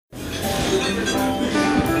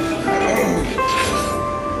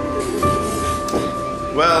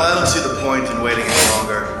Well, I don't see the point in waiting any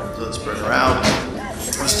longer, so let's bring her out.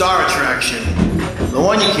 The star attraction, the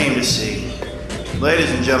one you came to see. Ladies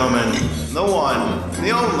and gentlemen, the one,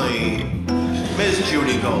 the only, Miss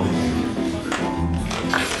Judy Gold.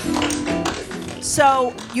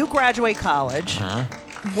 So, you graduate college. Huh?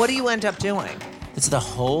 What do you end up doing? This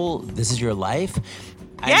is your life?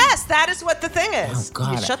 Yes, that is what the thing is. Oh,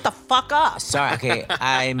 God. You shut the fuck up. Sorry, okay.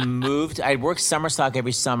 I worked summer stock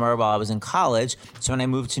every summer while I was in college. So when I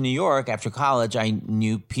moved to New York after college, I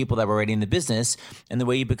knew people that were already in the business. And the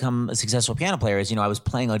way you become a successful piano player is, I was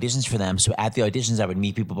playing auditions for them. So at the auditions, I would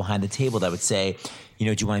meet people behind the table that would say, do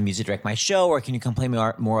you want to music direct my show, or can you come play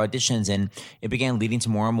more auditions? And it began leading to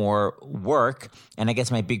more and more work. And I guess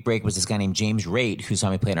my big break was this guy named James Raitt, who saw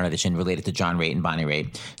me play an audition related to John Raitt and Bonnie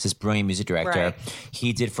Raitt. He's this brilliant music director. Right.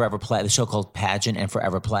 He did Forever Play, the show called Pageant and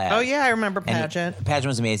Forever Play. Oh, yeah, I remember Pageant. Pageant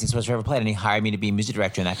was amazing. So I was Forever Play, and he hired me to be a music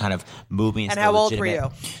director, and that kind of moved me into And how old were you?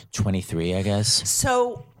 23, I guess.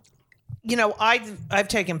 So, I've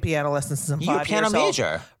taken piano lessons since I'm 5 You were a years piano old.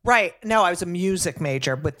 major. Right. No, I was a music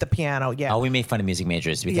major with the piano, yeah. Oh, we made fun of music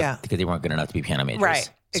majors because they weren't good enough to be piano majors. Right.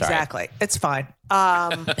 Sorry. Exactly. It's fine.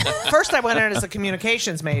 First, I went in as a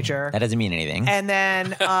communications major. That doesn't mean anything. And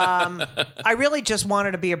then I really just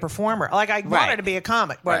wanted to be a performer. Like, I wanted to be a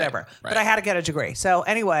comic, whatever. Right. But I had to get a degree. So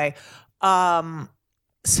anyway, I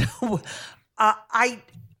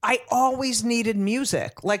always needed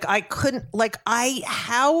music. Like, I couldn't,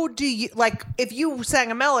 how do you, if you sang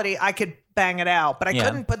a melody, I could bang it out, but I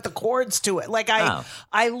couldn't put the chords to it.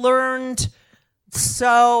 I learned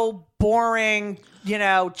so boring,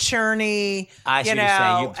 churny, I see what you're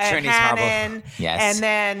saying. and Churny's horrible. Hannon, Yes. and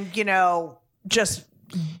then, just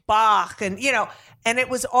Bach, and it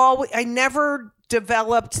was always, I never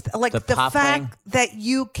developed, the pop fact thing? that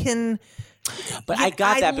you can... But I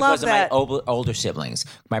got that love because of my older siblings.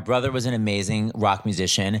 My brother was an amazing rock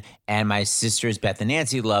musician, and my sisters, Beth and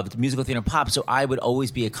Nancy, loved musical theater and pop. So I would always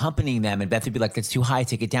be accompanying them, and Beth would be like, "That's too high,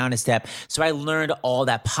 take it down a step." So I learned all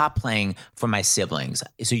that pop playing from my siblings.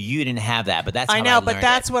 So you didn't have that, but that's how I know, I learned but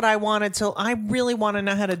that's it. what I wanted to. I really want to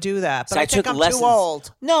know how to do that, but So I think took I'm lessons. too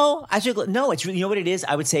old. No, it's really, you know what it is?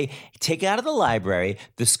 I would say take it out of the library,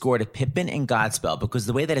 the score to Pippin and Godspell, because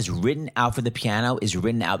the way that is written out for the piano is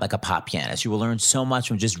written out like a pop pianist. You will learn so much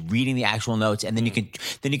from just reading the actual notes, and then you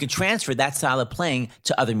can transfer that style of playing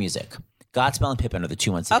to other music. Godspell and Pippin are the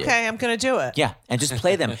two ones to do. Okay, I'm going to do it. Yeah, and just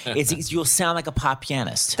play them. You'll sound like a pop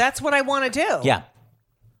pianist. That's what I want to do. Yeah.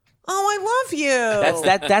 Oh, I love you.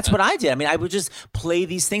 That's what I did. I mean, I would just play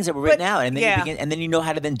these things that were written out, and then yeah. and then you know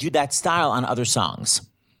how to then do that style on other songs.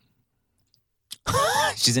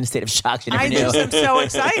 She's in a state of shock. She never I knew. just am so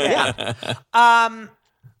excited. Yeah.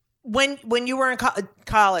 When you were in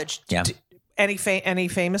college, Yeah. Any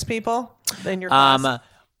famous people in your class?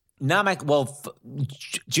 Not my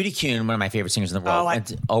Judy Kuhn, one of my favorite singers in the world, went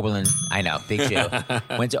to Oberlin. I know, big Jew.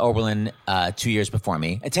 Went to Oberlin 2 years before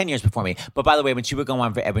me, 10 years before me. But by the way, when she would go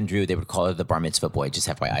on for Edwin Drew, they would call her the bar mitzvah boy. Just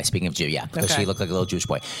FYI. Speaking of Jew, yeah, because she looked like a little Jewish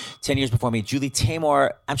boy. 10 years before me, Julie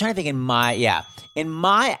Taymor. I'm trying to think in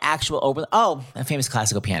my actual Oberlin. Oh, a famous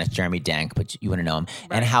classical pianist, Jeremy Dank, but you wouldn't know him.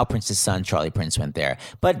 Right. And Hal Prince's son, Charlie Prince, went there.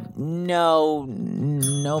 But nobody,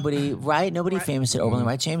 right? Nobody famous at Oberlin,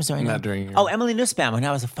 right, James? Not during. Oh, Emily Nussbaum, when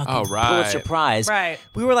I was a fucking Pulitzer Prize. Right.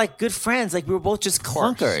 We were like good friends. Like we were both just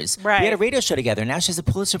clunkers. Right. We had a radio show together. Now she has a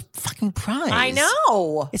Pulitzer fucking Prize. I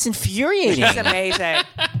know. It's infuriating. It's amazing.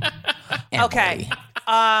 Emily. Okay.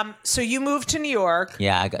 So you moved to New York.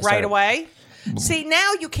 Yeah, I got right started. away. See,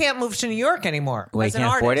 now you can't move to New York anymore. Wait, as an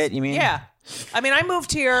can't afford artist. it, you mean? Yeah. I mean, I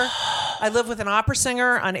moved here. I lived with an opera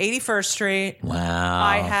singer on 81st Street. Wow.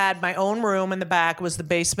 I had my own room in the back. It was the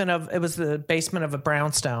basement of a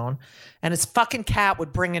brownstone. And his fucking cat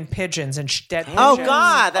would bring in pigeons and dead pigeons. Oh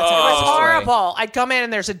God, that's It was horrible. horrible. I'd come in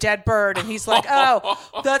and there's a dead bird, and he's like, "Oh,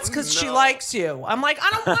 that's because she likes you." I'm like,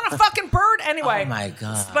 "I don't want a fucking bird anyway." Oh my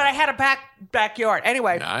God. But I had a backyard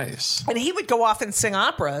anyway. Nice. And he would go off and sing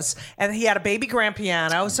operas, and he had a baby grand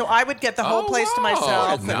piano, so I would get the whole place to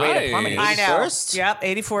myself. That's a great apartment. I know. 81st? Yep,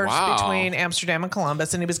 84th Wow. between Amsterdam and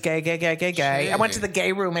Columbus, and he was gay. I went to the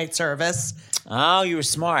gay roommate service. Oh, you were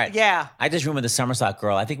smart. Yeah. I just roomed with a Somerset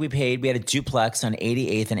girl. I think we had a duplex on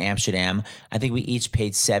 88th in Amsterdam. I think we each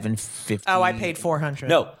paid $750. Oh, I paid $400.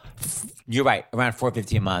 No, you're right. Around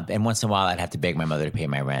 $450 a month. And once in a while, I'd have to beg my mother to pay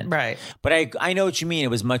my rent. Right. But I know what you mean.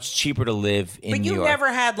 It was much cheaper to live in But New you York.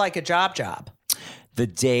 never had like a job. The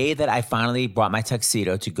day that I finally brought my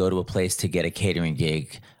tuxedo to go to a place to get a catering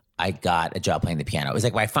gig, I got a job playing the piano. It was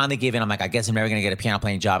like when I finally gave in, I'm like, I guess I'm never gonna get a piano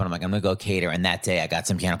playing job, and I'm like, I'm gonna go cater. And that day, I got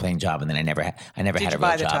some piano playing job, and then I never had a real job. Did you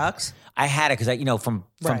buy the tux? I had it because from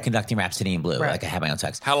Right. conducting Rhapsody in Blue, Right. like I had my own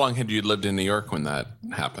tux. How long had you lived in New York when that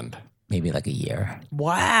happened? Maybe like a year.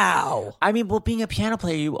 Wow. I mean, well, being a piano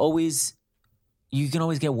player, you can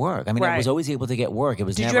always get work. I mean, I Right. was always able to get work. It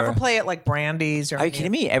was Did never. you ever play at like Brandy's or? Are you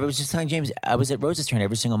kidding me? I was just telling James, I was at Rose's Turn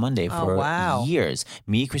every single Monday for wow. years.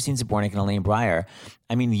 Me, Christine Zabornik, and Elaine Breyer.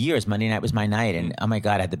 I mean, years. Monday night was my night, and oh my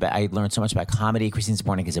god, I learned so much about comedy. Christine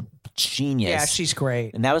Zabornik is a genius. Yeah, she's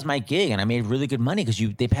great. And that was my gig, and I made really good money because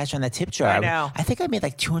they passed around that tip jar. I know. I think I made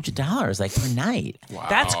like $200 like per night. Wow.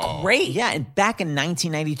 That's great. Yeah, and back in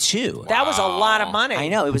 1992. That was a lot of money. I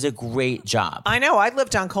know it was a great job. I know. I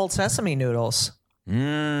lived on cold sesame noodles.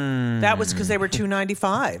 That was because they were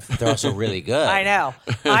 $2.95. They're also really good. I know.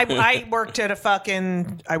 I worked at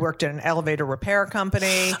an elevator repair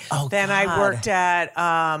company. Oh, then God. I worked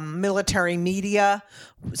at military media,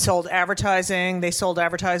 sold advertising. They sold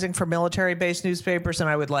advertising for military-based newspapers, and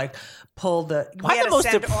I would like pull the. we Why had the to most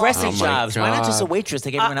send all- depressing Oh, my jobs? Why not just a God. waitress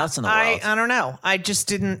like everyone else in the world? I don't know. I just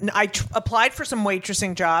didn't. I applied for some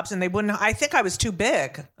waitressing jobs, and they wouldn't. I think I was too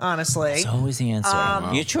big, honestly. It's always the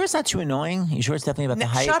answer. You sure it's not too annoying? You sure it's definitely about the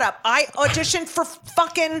height? Shut up! I auditioned for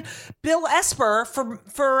fucking Bill Esper for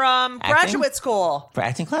graduate school. For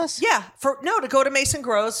acting class? Yeah, to go to Mason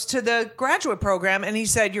Gross to the graduate program, and he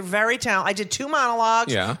said you're very talented. I did 2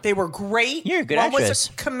 monologues. Yeah. They were great. You're a good one actress. was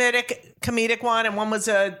a comedic one, and one was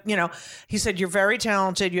he said you're very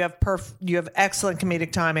talented. You have excellent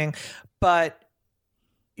comedic timing, but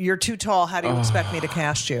you're too tall. How do you expect me to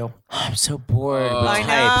cast you? I'm so bored. with I know.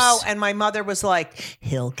 types. And my mother was like,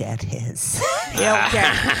 he'll get his. He'll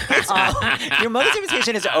get his. Your mother's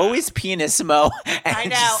invitation is always pianissimo and I know,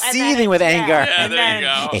 just and then seething with it's- anger. yeah, and there you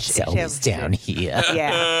go. It's always down here.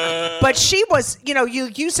 Yeah. But she was,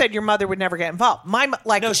 you said your mother would never get involved.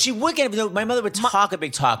 No, she would get. No, my mother would talk a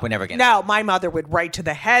big talk, would never get. No, my mother would write to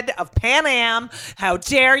the head of Pan Am. How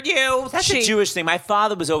dare you? That's a Jewish thing. My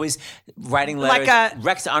father was always writing letters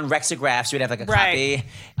Like on Rexigraphs. We'd have like a Right. copy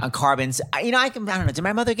on carbons. I don't know. Did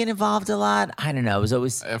my mother get involved a lot? I don't know. It was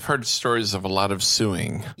always. I've heard stories of a lot of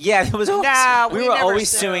suing. Yeah, it was always. No, we we were never always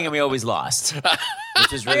sued. suing and we always lost,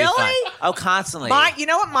 which was really fun. Really? Oh, constantly. You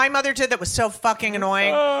know what my mother did that was so fucking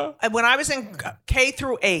annoying? When I was in K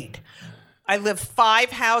through 8, I lived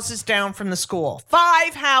 5 houses down from the school.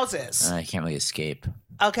 5 houses. I can't really escape.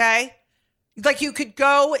 Okay? Like you could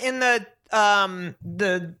go in the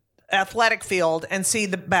athletic field and see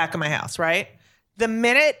the back of my house, right? The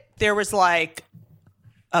minute there was like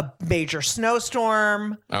a major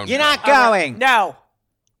snowstorm, Oh, You're no. not going. no,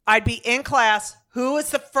 I'd be in class. Who is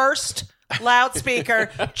the first loudspeaker?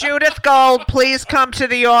 Judith Gold, please come to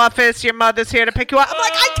the office. Your mother's here to pick you up. I'm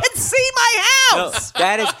like, I can see my No, house.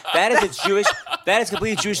 that is a Jewish. That is a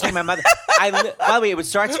completely Jewish thing. My mother. By the way, it would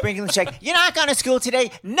start sprinkling the check. You're not going to school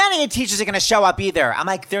today. None of your teachers are going to show up either. I'm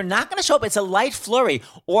like, they're not going to show up. It's a light flurry,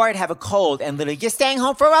 or I'd have a cold, and literally, you're staying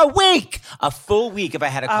home for a week, a full week if I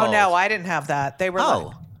had a cold. Oh no, I didn't have that. They were Oh.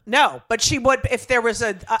 like, no, but she would if there was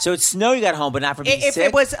a. So it's snow you got home, but not for being If sick.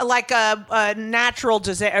 it was like a natural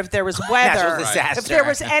disaster, if there was weather, Natural disaster. if there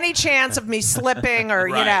was any chance of me slipping or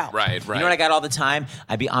Right, right. You know what I got all the time?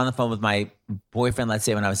 I'd be on the phone with my boyfriend, let's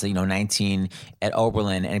say when I was 19 at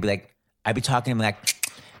Oberlin, and I'd be talking to him like,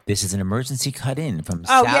 this is an emergency cut in from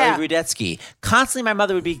Oh, Sally yeah. Rudetsky. Constantly my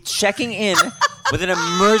mother would be checking in with an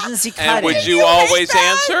emergency cut And in. would you hate always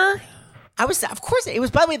that? answer? I was, of course, it was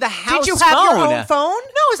by the way the house Did you have phone. your own phone? No,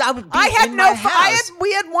 it was, I would be I had in no my phone. house.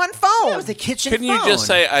 We had one phone. It was the kitchen Couldn't phone. you just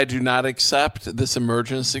say, I do not accept this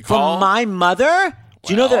emergency From call? my mother?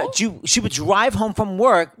 Do you know Well. that she would drive home from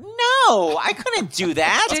work? No, I couldn't do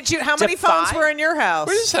that. Did you? How To many phones 5? were in your house?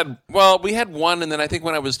 We just had, we had one, and then I think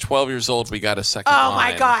when I was 12 years old, we got a second Oh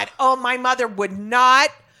line. my God! Oh, my mother would not.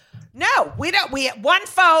 No, we don't. We had one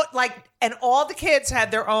phone, and all the kids had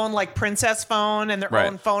their own princess phone and their Right.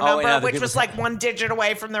 own phone Oh, number, yeah, the which people was like one digit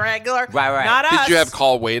away from the regular. Right. Not us. Did you have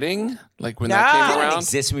call waiting? Like when that No. came It Didn't around?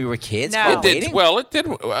 exist when we were kids. No. Call It Did, waiting? well, it did.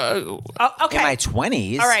 Oh, okay. In my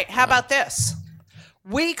 20s. All right. How about this?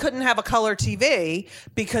 We couldn't have a color TV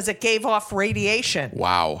because it gave off radiation.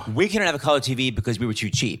 Wow. We couldn't have a color TV because we were too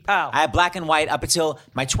cheap. Oh. I had black and white up until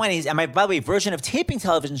my 20s. And by the way, version of taping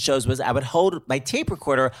television shows was I would hold my tape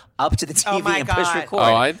recorder up to the TV Oh, my and push God. record.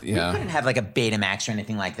 Oh, yeah. We couldn't have like a Betamax or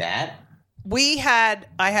anything like that. I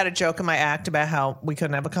had a joke in my act about how we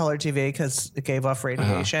couldn't have a color TV because it gave off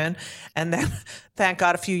radiation. And then, thank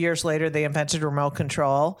God, a few years later, they invented remote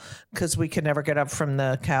control because we could never get up from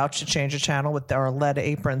the couch to change a channel with our lead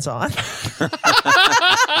aprons on.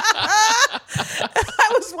 I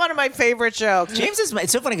was one of my favorite jokes.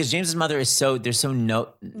 It's so funny because James's mother is not Jewish.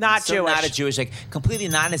 not a Jewish, like completely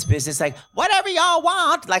not in his business, like whatever y'all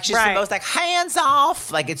want. Like she's Right. the most like hands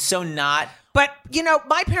off. Like it's so not. But,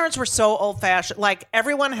 my parents were so old-fashioned. Like,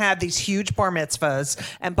 everyone had these huge bar mitzvahs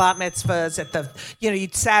and bat mitzvahs at the,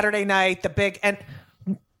 Saturday night, the big... And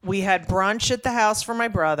we had brunch at the house for my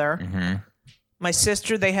brother. Mm-hmm. My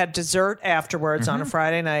sister, they had dessert afterwards on a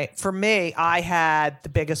Friday night. For me, I had the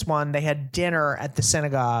biggest one. They had dinner at the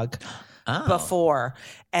synagogue before.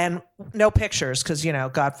 And no pictures because,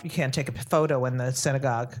 God, you can't take a photo in the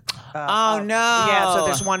synagogue. Oh, no. Yeah, so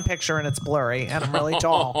there's one picture and it's blurry and I'm really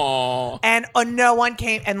tall. And no one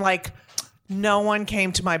came and no one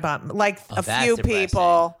came to my bum. Like a few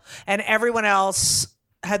people and everyone else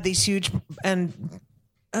had these huge and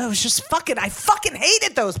it was just I fucking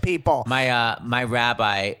hated those people. My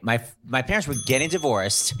rabbi, my parents were getting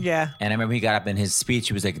divorced. Yeah. And I remember he got up in his speech,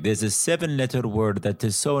 he was like, there's a 7-letter word that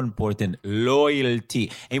is so important, loyalty.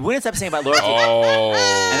 And he wouldn't stop saying about loyalty.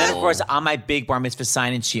 And then, of course, on my big bar mitzvah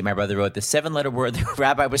sign-in sheet, my brother wrote the 7-letter word the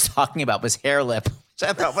rabbi was talking about was hair lip, which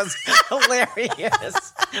I thought was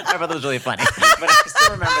hilarious. My brother was really funny, but I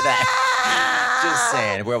still remember that. Just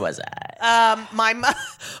saying, where was I?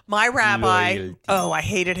 My rabbi. Loyalty. Oh, I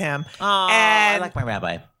hated him. Oh, I and like my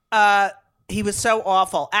rabbi. he was so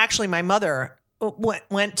awful. Actually, my mother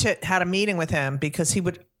had a meeting with him because he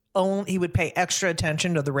would pay extra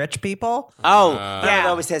attention to the rich people. Oh, yeah. Grandma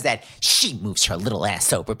always says that she moves her little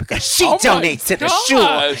ass over because she Oh my donates to the shul.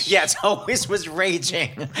 gosh. Yeah, it always was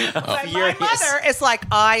raging. My mother is like,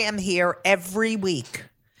 I am here every week.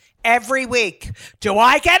 Every week. Do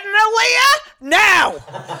I get an Aaliyah? No.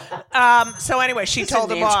 So anyway, she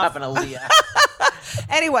told him off.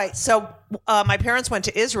 Anyway, so my parents went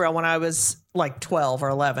to Israel when I was like 12 or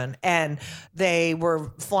 11, and they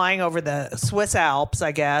were flying over the Swiss Alps,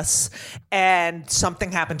 I guess, and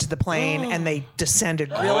something happened to the plane, and they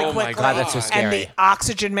descended really Oh my quickly. God, that's so scary. And the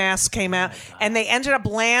oxygen mask came out, and they ended up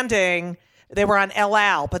landing. They were on El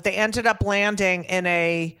Al, but they ended up landing in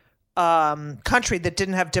a country that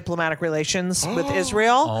didn't have diplomatic relations with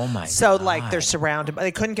Israel. Oh my So God. like they're surrounded by,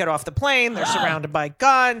 they couldn't get off the plane. They're surrounded by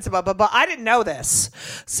guns, blah, blah, blah. I didn't know this.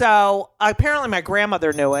 So apparently my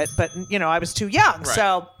grandmother knew it, but I was too young. Right.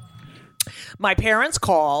 So my parents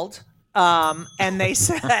called, and they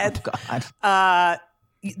said, we're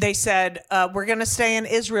going to stay in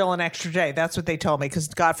Israel an extra day. That's what they told me, because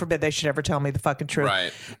God forbid they should ever tell me the fucking truth.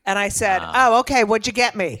 Right. And I said, oh, okay, what'd you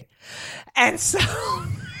get me? And so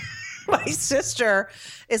my sister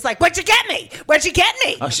is like, what'd you get me? What'd you get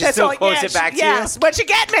me? Oh, she still quotes it back to you? Yes, what'd you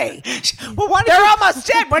get me? Well, why They're almost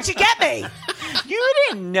dead. What'd you get me? You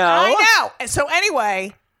didn't know. I know. And so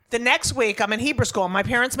anyway, the next week I'm in Hebrew school. My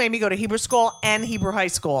parents made me go to Hebrew school and Hebrew high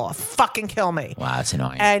school. Fucking kill me. Wow, that's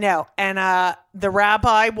annoying. I know. And the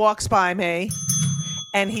rabbi walks by me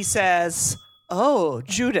and he says, oh,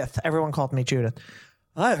 Judith. Everyone called me Judith.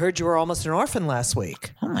 I heard you were almost an orphan last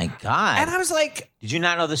week. Oh my God. And I was like, Did you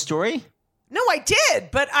not know the story? no, I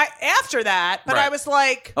did. But after that, Right. I was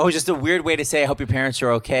like, Oh, just a weird way to say, I hope your parents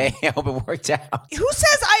are okay. I hope it worked out. who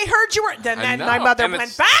says I heard you were? Then I know. my mother And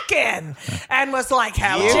went it's- back in and was like,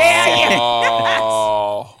 how dare you?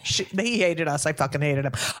 Oh. He hated us. I fucking hated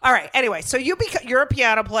him. All right. Anyway, so you're a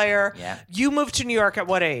piano player. Yeah. You moved to New York at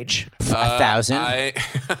what age? 1,000.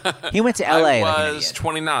 He went to L.A. I like an was idiot.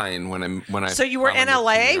 29 when I. So you were in finally moved to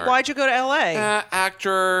LA? New York. Why'd you go to LA?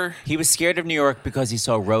 Actor. He was scared of New York because he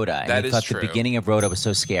saw Rhoda. And That he is thought true. the beginning of Rhoda was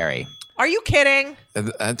so scary. Are you kidding?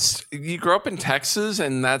 That's you grew up in Texas,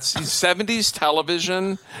 and that's 70s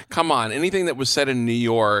television. Come on, anything that was said in New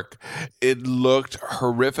York, it looked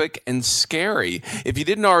horrific and scary. If you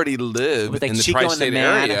didn't already live With like in the Chico and the tri-state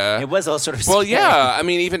Man. area, It was all sort of well, scary. yeah. I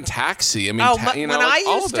mean, even Taxi. I mean, Oh, you know, when like I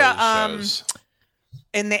all used of to, those shows.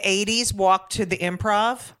 In the 80s, walk to the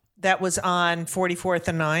Improv that was on 44th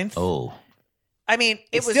and 9th. Oh. I mean,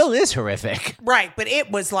 It was still is horrific. right, but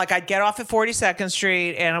it was like I'd get off at 42nd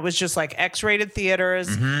Street and it was just like X-rated theaters,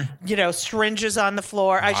 syringes on the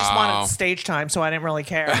floor. I just Wow. wanted stage time, so I didn't really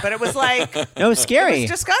care. But it was like, it No, it was scary. was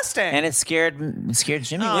disgusting. And it scared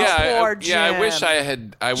Jimmy. Oh. Yeah, poor I wish Jim. I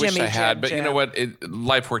had. I wish Jimmy I had, Jim but you Jim. know what?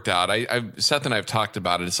 Life worked out. Seth and I have talked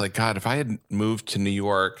about it. It's like, God, if I had moved to New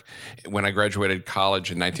York when I graduated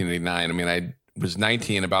college in 1989, I mean, I was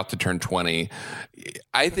 19, about to turn 20.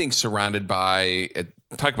 I think surrounded by.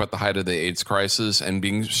 Talk about the height of the AIDS crisis and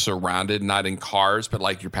being surrounded, not in cars, but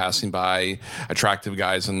like you're passing by attractive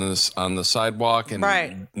guys on the sidewalk and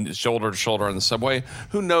Right. shoulder to shoulder on the subway.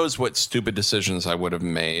 Who knows what stupid decisions I would have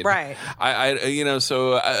made? Right.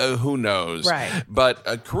 So who knows? Right.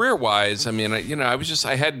 But career wise, I mean,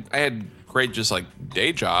 I had great just like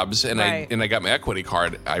day jobs, and Right. I got my equity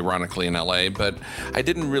card, ironically, in LA, but I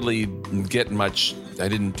didn't really get much. I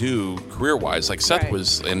didn't do career-wise. Like Seth Right.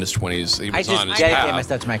 was in his 20s. He I was just on his dedicated path.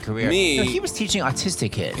 myself to my career. Me- No, he was teaching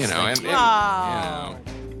autistic kids. You know, Like, and you know.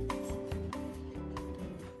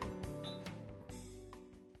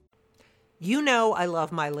 You know I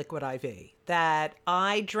love my Liquid IV, that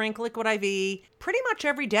I drink Liquid IV pretty much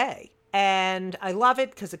every day. And I love it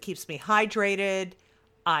because it keeps me hydrated.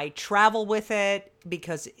 I travel with it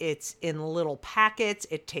because it's in little packets.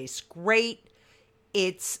 It tastes great.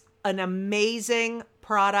 It's an amazing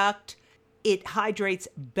product. It hydrates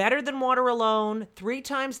better than water alone, 3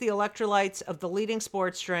 times the electrolytes of the leading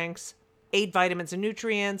sports drinks, 8 vitamins and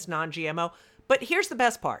nutrients, non-GMO. But here's the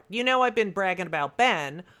best part. You know I've been bragging about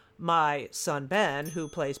Ben, my son Ben, who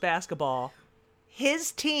plays basketball.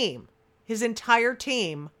 His team, his entire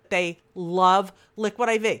team, they love Liquid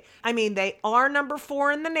IV. I mean, they are number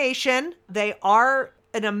 4 in the nation. They are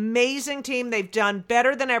an amazing team. They've done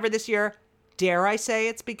better than ever this year. Dare I say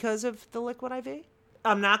it's because of the Liquid IV?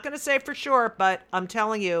 I'm not going to say for sure, but I'm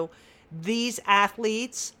telling you, these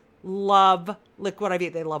athletes love Liquid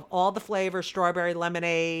IV. They love all the flavors, strawberry,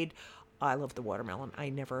 lemonade. I love the watermelon. I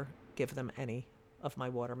never give them any of my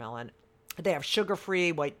watermelon. They have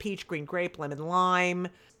sugar-free, white peach, green grape, lemon lime.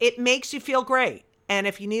 It makes you feel great. And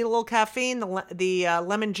if you need a little caffeine, the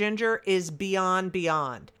lemon ginger is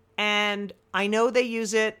beyond. And I know they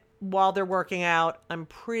use it while they're working out. I'm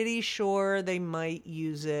pretty sure they might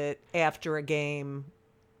use it after a game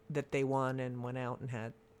that they won and went out and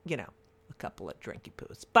had, a couple of drinky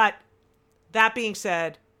poos. But that being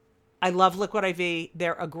said, I love Liquid IV.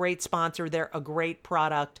 They're a great sponsor. They're a great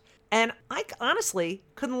product. And I honestly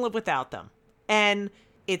couldn't live without them. And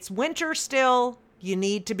it's winter still. You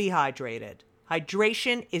need to be hydrated.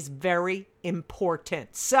 Hydration is very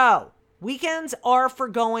important. So, weekends are for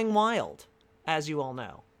going wild, as you all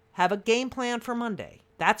know. Have a game plan for Monday.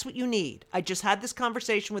 That's what you need. I just had this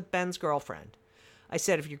conversation with Ben's girlfriend. I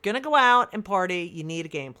said, if you're going to go out and party, you need a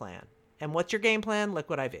game plan. And what's your game plan?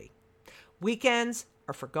 Liquid IV. Weekends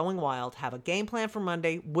are for going wild. Have a game plan for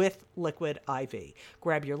Monday with Liquid IV.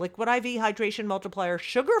 Grab your Liquid IV Hydration Multiplier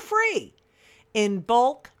sugar-free in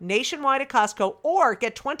bulk nationwide at Costco, or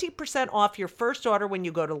get 20% off your first order when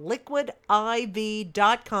you go to liquidiv.com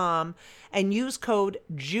and use code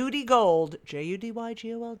JudyGold,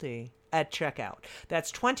 JUDYGOLD, at checkout.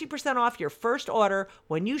 That's 20% off your first order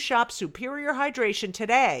when you shop Superior Hydration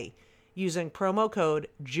today using promo code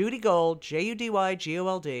JudyGold,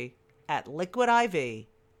 JUDYGOLD, at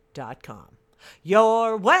liquidiv.com.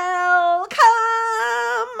 You're welcome!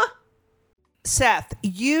 Seth,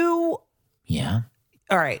 Yeah.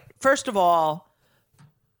 all right. First of all,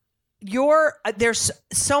 there's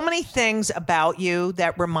so many things about you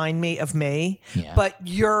that remind me of me, Yeah. but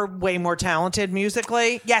you're way more talented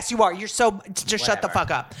musically. Yes, you are. You're so just shut the Whatever.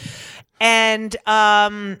 fuck up. And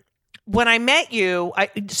when I met you,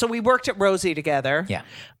 so we worked at Rosie together. Yeah.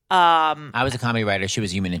 I was a comedy writer. She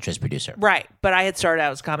was a human interest producer. Right. But I had started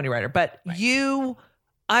out as a comedy writer. But I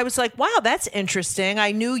was like, wow, that's interesting.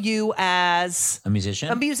 I knew you as A musician?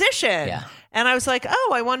 a musician. Yeah. And I was like,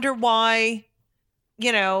 oh, I wonder why,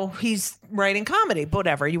 he's writing comedy. But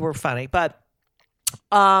whatever, you were funny. But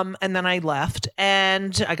and then I left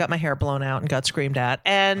and I got my hair blown out and got screamed at.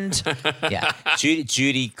 And Yeah.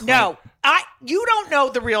 Judy. no, you don't know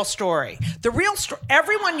the real story. The real story,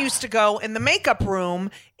 everyone used to go in the makeup room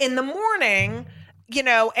in the morning,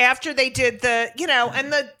 after they did the,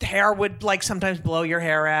 and the hair would sometimes blow your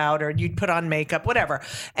hair out or you'd put on makeup, whatever.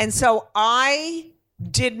 And so I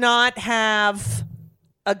did not have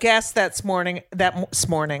a guest that morning,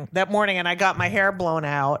 and I got my hair blown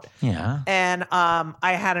out. Yeah. And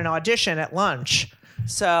I had an audition at lunch.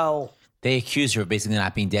 So They accused her of basically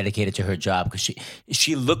not being dedicated to her job because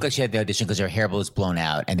she looked like she had the audition because her hair was blown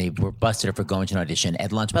out, and they were busted her for going to an audition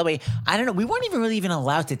at lunch. By the way, I don't know. We weren't even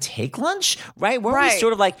allowed to take lunch, right? Weren't we Right.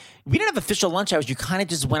 sort of we didn't have official lunch hours. You kind of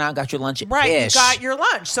just went out and got your lunch. right, you got your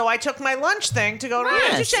lunch. So I took my lunch thing to go to Yes,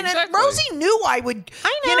 the audition. And exactly. Rosie knew I would,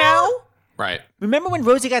 I know. Right. Remember when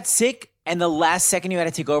Rosie got sick and the last second you had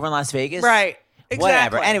to take over in Las Vegas? Right.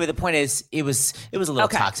 Whatever. Exactly. Anyway, the point is, it was a little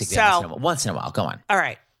Okay, toxic there so- once in a while. Go on. All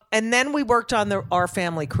right. And then we worked on our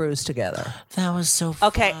family cruise together. That was so fun.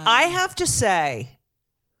 Okay, I have to say,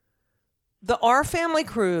 our family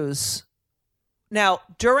cruise. Now,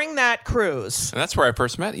 during that cruise, And that's where I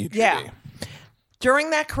first met you, Judy. Yeah. during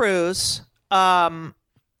that cruise,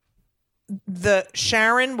 the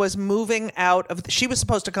Sharon was moving out of. She was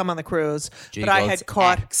supposed to come on the cruise, Judy but I Gold's had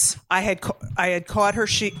caught. ex. I had caught her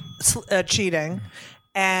cheating,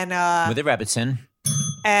 and With a Rabbitson.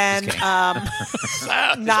 and not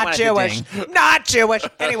wanted to Jewish, not Jewish.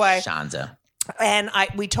 Anyway, Shonda. and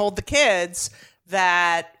we told the kids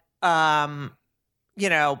that Mama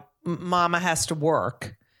has to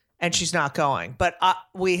work and she's not going. But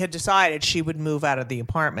we had decided she would move out of the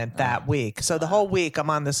apartment that week. So the whole week I'm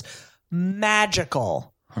on this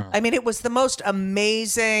magical. I mean, it was the most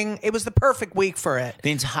amazing. It was the perfect week for it.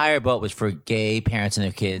 The entire boat was for gay parents and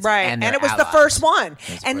their kids. Right. And it was the first one.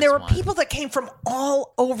 And there were people that came from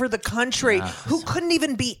all over the country who couldn't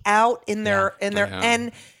even be out in their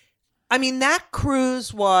and I mean, that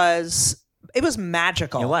cruise was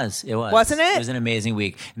magical. It was. Wasn't it? It was an amazing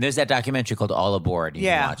week. And there's that documentary called All Aboard. You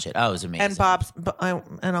can watch it. Oh, it was amazing.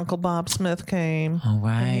 And Uncle Bob Smith came. Oh,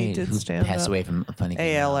 right. He did stand passed up. away from funny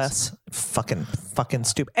ALS. Fucking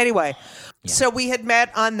stupid. Anyway, so we had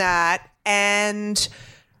met on that, and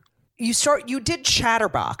you did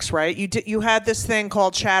Chatterbox, right? You had this thing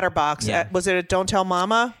called Chatterbox. Yeah. Was it a Don't Tell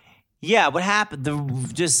Mama? Yeah, what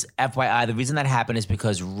happened, just FYI, the reason that happened is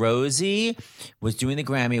because Rosie was doing the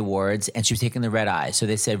Grammy Awards and she was taking the red eye. So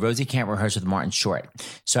they said, Rosie can't rehearse with Martin Short.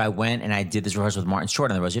 So I went and I did this rehearsal with Martin Short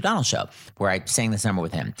on the Rosie O'Donnell show where I sang this number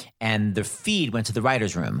with him. And the feed went to the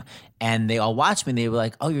writer's room and they all watched me and they were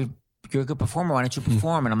like, oh, you're a good performer. Why don't you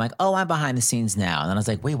perform? And I'm like, oh, I'm behind the scenes now. And then I was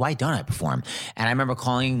like, wait, why don't I perform? And I remember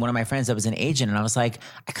calling one of my friends that was an agent and I was like,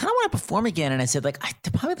 I kind of want to perform again. And I said, like,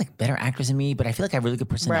 they're probably like better actors than me, but I feel like I have really good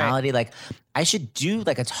personality. Like, I should do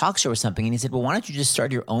like a talk show or something. And he said, well, why don't you just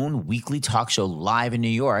start your own weekly talk show live in New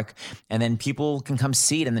York and then people can come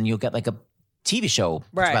see it and then you'll get like a TV show,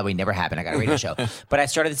 which probably never happened. I got a radio show. But I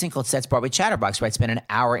started this thing called Sets Broadway Chatterbox where I'd spend an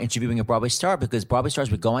hour interviewing a Broadway star because Broadway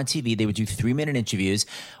stars would go on TV. They would do 3-minute interviews.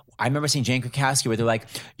 I remember seeing Jane Krakowski where they're like,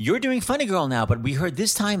 you're doing Funny Girl now, but we heard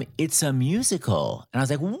this time it's a musical. And I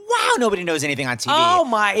was like, wow, nobody knows anything on TV. Oh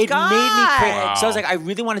my God. It made me crazy. So I was like, I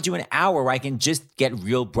really want to do an hour where I can just get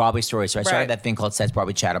real Broadway stories. So I started that thing called Sets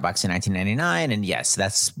Broadway Chatterbox in 1999. And yes,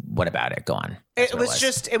 that's what about it? Go on. It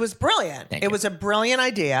was brilliant. It was a brilliant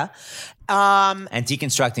idea. And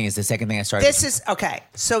deconstructing is the second thing I started. This is okay.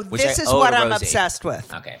 So this is what I'm obsessed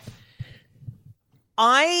with. Okay.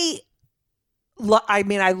 I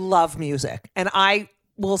love music, and I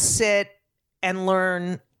will sit and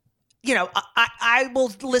learn. I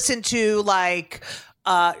will listen to like,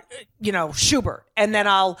 Schubert, and then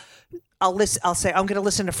I'll listen. I'll say I'm going to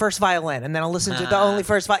listen to first violin, and then I'll listen to the only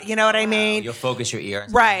first violin. You know what I mean? You'll focus your ear,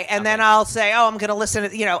 right? And then I'll say, oh, I'm going to listen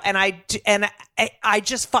to and I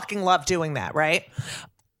just fucking love doing that, right?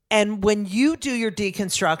 And when you do your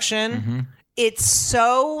deconstruction, it's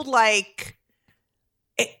so like.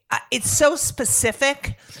 It's so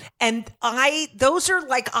specific, and those are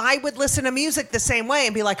like I would listen to music the same way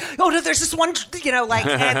and be like, oh no, there's this one, and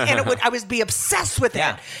I would be obsessed with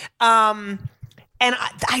it. And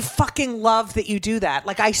I fucking love that you do that.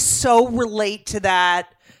 Like I so relate to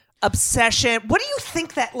that obsession. What do you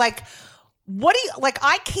think that like? What do you like?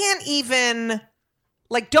 I can't even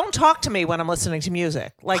like. Don't talk to me when I'm listening to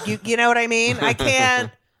music. Like you know what I mean? I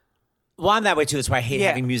can't. Well, I'm that way too. That's why I hate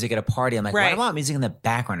having music at a party. I'm like, why do I want music in the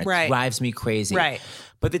background? It drives me crazy. Right.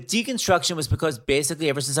 But the deconstruction was because basically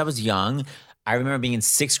ever since I was young, I remember being in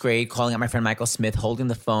 6th grade, calling out my friend Michael Smith, holding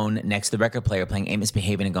the phone next to the record player, playing Ain't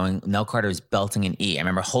Misbehaving and going, Nell Carter is belting an E. I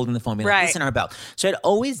remember holding the phone, being like, listen to her belt. So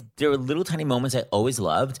there were little tiny moments I always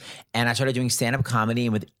loved. And I started doing stand-up comedy.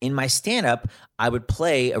 And within my stand-up, I would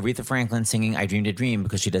play Aretha Franklin singing I Dreamed a Dream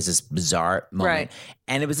because she does this bizarre moment. Right.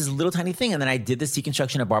 And it was this little tiny thing. And then I did this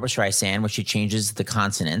deconstruction of Barbra Streisand where she changes the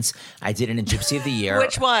consonants. I did it in Gypsy of the Year.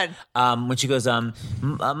 Which one? When she goes,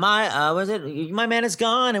 was it? My man is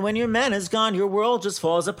gone. And when your man is gone, your world just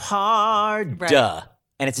falls apart. Right. Duh.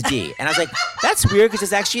 And it's a D. And I was like, that's weird because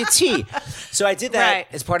it's actually a T. So I did that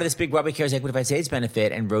as part of this big Broadway Cares Equity Fights AIDS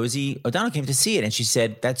benefit. And Rosie O'Donnell came to see it. And she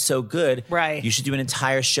said, that's so good. Right. You should do an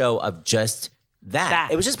entire show of just that.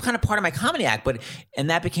 It was just kind of part of my comedy act. And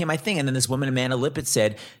that became my thing. And then this woman, Amanda Lippett,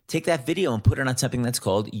 said, take that video and put it on something that's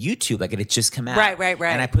called YouTube. Like it had just come out. Right.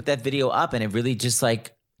 And I put that video up and it really just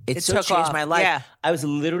like, it so changed my life. Yeah. I was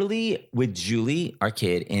literally with Julie, our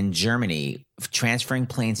kid, in Germany, transferring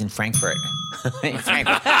planes in Frankfurt.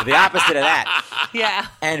 The opposite of that. Yeah.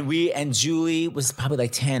 And Julie was probably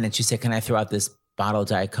like 10, and she said, can I throw out this bottle of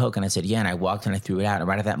Diet Coke? And I said, yeah. And I walked and I threw it out. And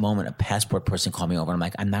right at that moment, a passport person called me over. And I'm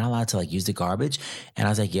like, I'm not allowed to like use the garbage. And I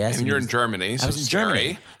was like, yes. And you're in Germany. I was in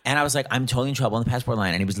Germany. And I was like, I'm totally in trouble on the passport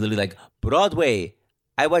line. And he was literally like, Broadway.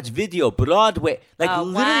 I watch video, Broadway. Like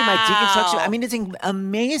literally my deconstruction. I mean, it's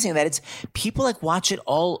amazing that it's people like watch it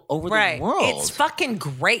all over the world. It's fucking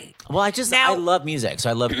great. Well, I love music. So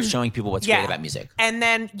I love showing people what's great about music. And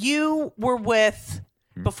then you were with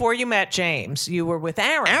before you met James, you were with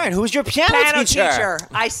Aaron. Aaron, who's your piano teacher?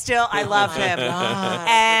 I love him.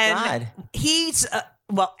 And he's,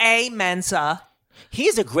 Mensa.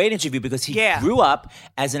 He's a great interview because he grew up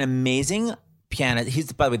as an amazing pianist.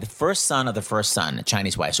 He's, by the way, the first son of the first son, a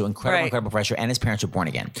Chinese wife. So incredible pressure. And his parents were born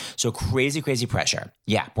again. So crazy pressure.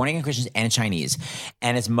 Yeah, born again Christians and Chinese.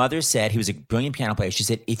 And his mother said he was a brilliant piano player. She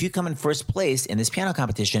said, if you come in first place in this piano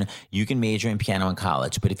competition, you can major in piano in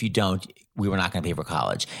college. But if you don't, we were not going to pay for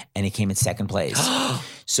college. And he came in second place.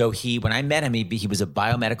 So when I met him, he was a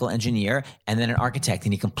biomedical engineer and then an architect,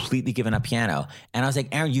 and he completely given up piano. And I was like,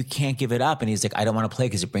 Aaron, you can't give it up. And he's like, I don't want to play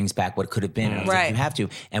because it brings back what could have been. And I was like, you have to.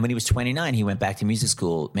 And when he was 29, he went back to music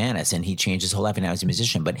school, Mannes, and he changed his whole life, and now he's a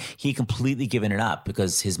musician. But he completely given it up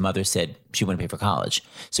because his mother said she wouldn't pay for college.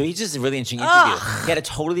 So he's just a really interesting interview. He had a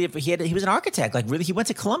totally different, he was an architect. Like really, he went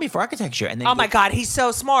to Columbia for architecture. And then oh my God, he's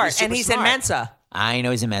so smart. He's in Mensa. I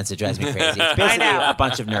know he's immense. It drives me crazy. It's basically a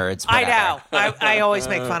bunch of nerds. Whatever. I know. I always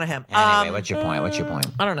make fun of him. Anyway, what's your point?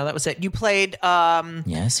 I don't know. That was it. You played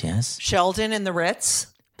yes. Sheldon in the Ritz.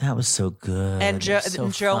 That was so good. And Joe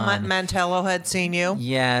Mantello had seen you.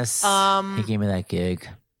 Yes. He gave me that gig.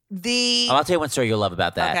 I'll tell you one story you'll love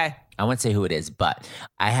about that. Okay. I won't say who it is, but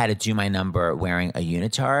I had to do my number wearing a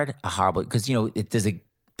unitard, a horrible, because,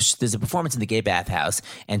 there's a performance in the gay bathhouse,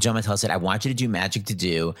 and Joe Mantello said, I want you to do Magic to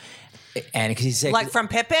Do. And because he said, like from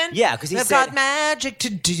Pippin, yeah, because he said, "I've got magic to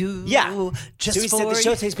do." Yeah, just so he for said the you.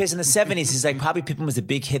 show takes place in the 70s. He's like, probably Pippin was a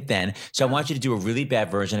big hit then. So I want you to do a really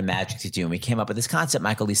bad version of Magic to Do. And we came up with this concept,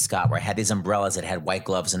 Michael Lee Scott, where I had these umbrellas that had white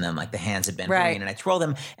gloves in them, like the hands had been green, and I twirled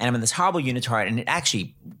them, and I'm in this horrible unitard, and it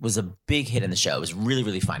actually was a big hit in the show. It was really,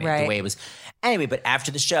 really funny the way it was. Anyway, but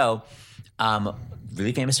after the show,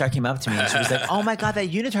 really famous star came up to me and she was like, "Oh my God, that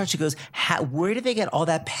unitard!" She goes, "Where did they get all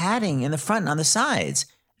that padding in the front and on the sides?"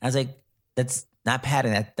 I was like, "That's not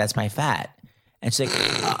padding, that's my fat." And she's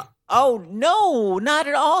like, "Oh no, not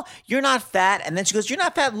at all. You're not fat." And then she goes, "You're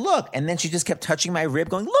not fat, look." And then she just kept touching my rib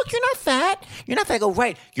going, "Look, you're not fat. You're not fat." I go,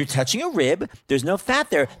 "Right, you're touching a rib. There's no fat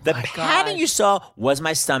there. The padding you saw was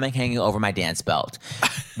my stomach hanging over my dance belt."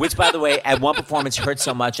 Which, by the way, at one performance hurt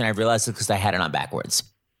so much, and I realized it because I had it on backwards.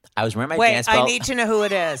 I was wearing my dance belt. I need to know who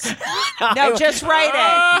it is. No, just write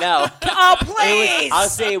it. No. Oh, please. I'll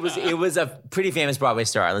say it was a pretty famous Broadway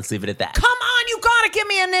star. Let's leave it at that. Come on, you gotta give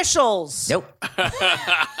me initials. Nope.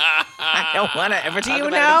 I don't want to ever talk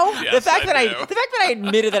about know? it. Yes, the fact that I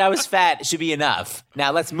admitted that I was fat should be enough.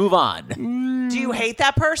 Now let's move on. Do you hate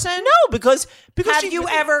that person? No, because have you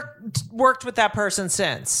ever worked with that person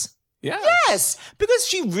since? Yes, because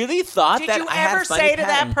she really thought Did that you I had ever funny say to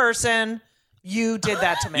padding. that person, "You did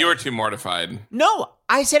that to me"? You were too mortified. No,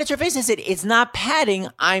 I said it to her face. I said, "It's not padding.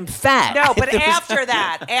 I'm fat." No, but after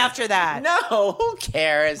that. No, who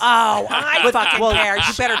cares? Oh, I fucking care.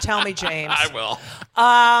 You better tell me, James. I will.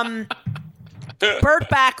 Burt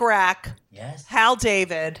Bacharach. Yes. Hal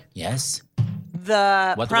David. Yes.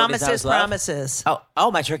 The What the World Needs Now Is Love? Promises. Oh,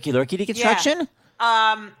 my turkey lurkey deconstruction?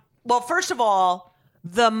 Well, first of all,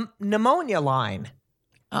 the pneumonia line.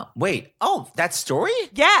 Oh, wait. Oh, that story?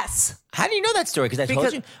 Yes. How do you know that story? Because I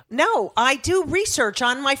told you. No, I do research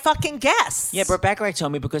on my fucking guests. Yeah, Burt Bacharach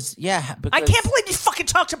told me because. I can't believe you fucking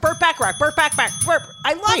talked to Burt Bacharach.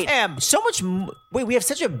 I love him. So much. Wait, we have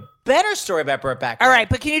such a better story about Burt Bacharach. All right,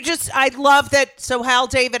 but can you I love that. So Hal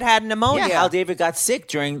David had pneumonia. Yeah, Hal David got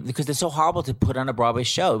sick because it's so horrible to put on a Broadway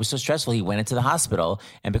show. It was so stressful. He went into the hospital,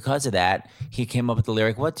 and because of that, he came up with the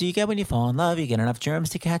lyric, "What do you get when you fall in love? You get enough germs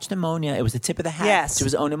to catch pneumonia." It was the tip of the hat to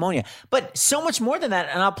his own pneumonia. But so much more than that,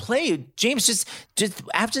 and I'll play you. James, just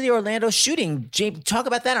after the Orlando shooting, James, talk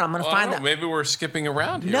about that, and I'm going to find that. Maybe we're skipping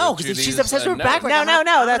around here. No, because she's obsessed with Bacharach.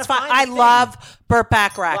 No, that's fine. I love Burt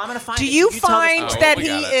Bacharach. Well, I'm gonna find Do it. you You tell the find story. that We he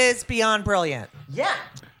got it. is beyond brilliant? Yeah.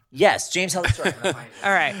 Yes, James, tell the story. I'm gonna find it.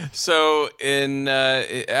 All right. So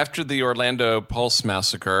after the Orlando Pulse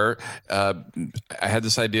massacre, I had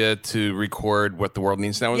this idea to record "What the World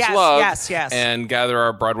Needs Now Is Love," yes. and gather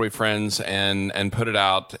our Broadway friends and put it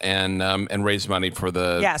out and raise money for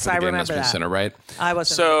the Yes, for the I Gay remember Lesbian that. Center, right? I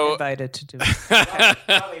wasn't So- invited to do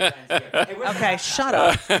it. Okay, shut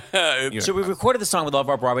up. So we recorded the song with all of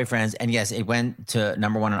our Broadway friends, and yes, it went to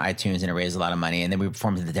 #1 on iTunes, and it raised a lot of money. And then we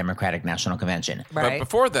performed at the Democratic National Convention. But Right.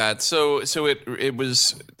 before that, so it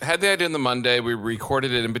was had the idea on the Monday. We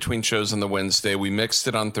recorded it in between shows on the Wednesday. We mixed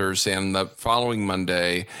it on Thursday, and the following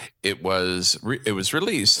Monday, it was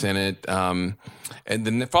released, and and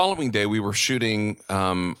then the following day we were shooting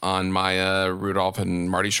on Maya Rudolph and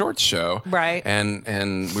Marty Short's show, right?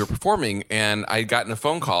 And we were performing, and I got in a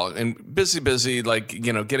phone call, and busy, like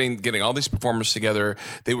getting all these performers together.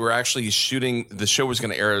 They were actually shooting. The show was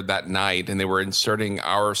going to air that night, and they were inserting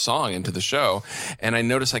our song into the show. And I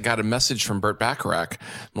noticed I got a message from Burt Bacharach.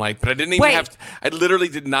 I'm like, but I didn't even have. I literally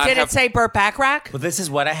did not. Did it say Burt Bacharach? Well, this is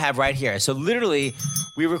what I have right here. So literally,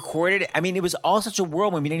 we recorded. I mean, it was all such a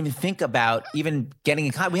whirlwind. We didn't even think about even getting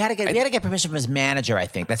in contact. We had to get permission from his manager. I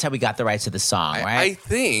think that's how we got the rights to the song, right? I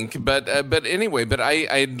think, but anyway,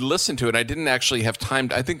 I listened to it. I didn't actually have time.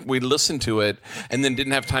 I think we listened to it and then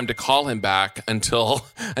didn't have time to call him back until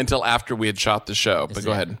after we had shot the show. But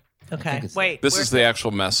go ahead. Okay, wait. This is the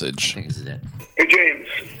actual message. I think this is it. Hey, James.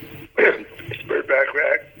 It's Burt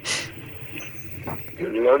Bacharach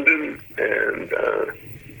in London, and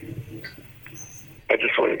I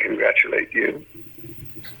just want to congratulate you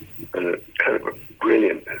on a kind of a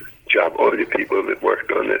brilliant job. All the people that worked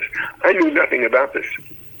on this. I knew nothing about this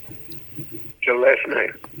till last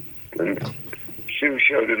night. And Sue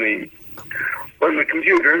showed me on the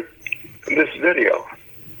computer this video.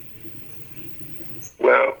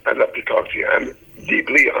 Well, I'd love to talk to you. I'm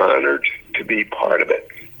deeply honored to be part of it,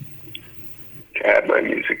 to have my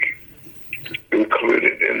music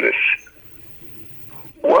included in this.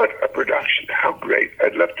 What a production. How great.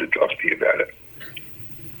 I'd love to talk to you about it.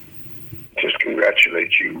 Just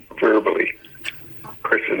congratulate you verbally,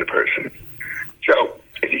 person to person. So,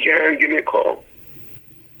 if you can, give me a call.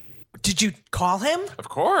 Did you call him? Of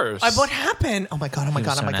course. What happened? Oh my god! Oh my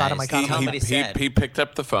god! Oh my god! Oh my god! He picked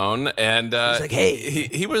up the phone and he's like, "Hey."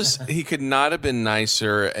 He could not have been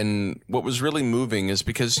nicer. And what was really moving is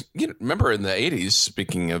because remember in the 80s,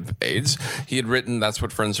 speaking of AIDS, he had written "That's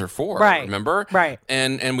What Friends Are For." Right. Remember? Right.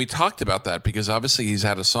 And we talked about that because obviously he's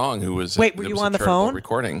had a song who was wait. Were you on the phone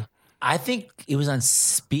recording? I think it was on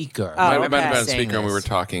speaker. Oh, Might have been on speaker, and we were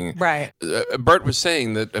talking. Right. Burt was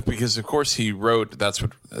saying that because, of course, he wrote "That's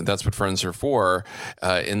What Friends Are For"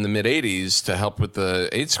 in the mid '80s to help with the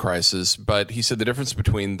AIDS crisis. But he said the difference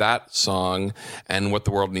between that song and "What the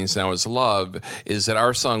World Needs Now Is Love" is that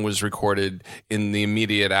our song was recorded in the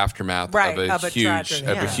immediate aftermath of a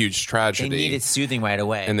huge tragedy. They needed soothing right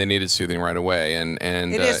away, and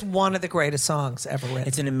it is one of the greatest songs ever written.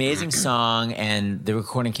 It's an amazing song, and the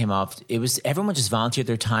recording came off. It was everyone just volunteered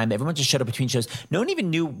their time. Everyone just showed up between shows. No one even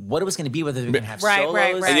knew what it was going to be, whether they were going to have solos.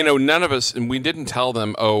 Right. And none of us, and we didn't tell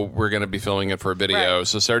them, we're going to be filming it for a video. Right.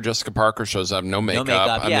 So Sarah Jessica Parker shows up, no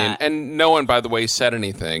makeup. I mean, and no one, by the way, said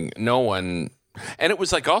anything. No one. And it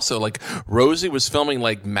was also Rosie was filming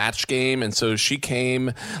Match Game, and so she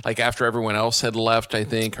came after everyone else had left. I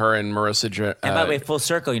think her and Marissa. And by the way, full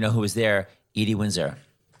circle, who was there? Edie Windsor.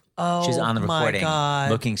 Oh, she's on the recording, my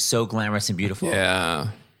God. looking so glamorous and beautiful. Yeah.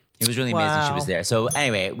 It was really amazing she was there. So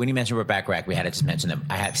anyway, when you mentioned Burt Bacharach, we had to just mention them.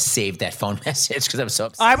 I have saved that phone message because I was so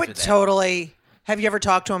obsessed I would with it. totally. Have you ever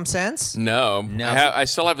talked to him since? No. I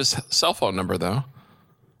still have his cell phone number though.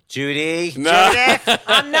 Judy. No. Judith,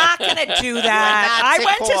 I'm not going to do that. I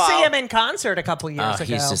went to see him in concert a couple years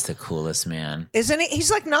ago. He's just the coolest man. Isn't he?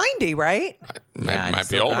 He's 90, right? Might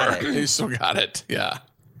be older. He's still got it. Yeah.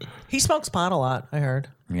 He smokes pot a lot, I heard.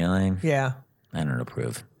 Really? Yeah. I don't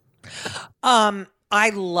approve.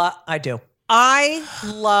 I do. I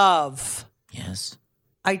love. Yes.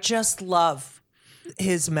 I just love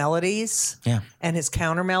his melodies. Yeah. And his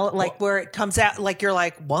counter melody, where it comes out, you're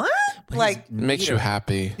like, what? Makes you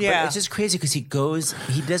happy. Yeah. But it's just crazy because he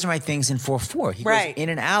doesn't write things in 4/4. He goes in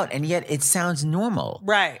and out, and yet it sounds normal.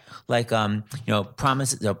 Right.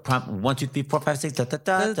 Promise. 1, 2, 3, 4, 5, 6. Da, da,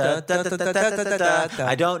 da, da, da, da, da, da, da, da.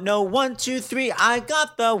 I don't know 1, 2, 3. I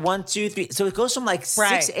got the 1, 2, 3. So it goes from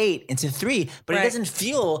 6, 8 into 3, but it doesn't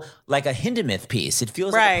feel like a Hindemith piece. It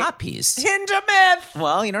feels like a pop piece. Hindemith.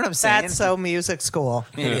 Well, you know what I'm saying. That's so music school.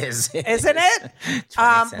 It is, isn't it?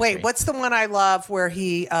 Wait, what's the one I love where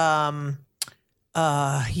he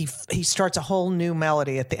starts a whole new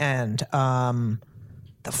melody at the end?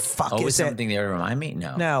 The fuck is it? Something there to remind me?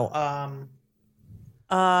 No.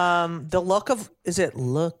 The look of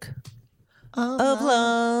look of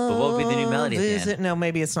love? But what would be the new melody? Is it? No,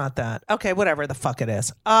 maybe it's not that. Okay, whatever the fuck it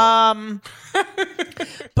is. But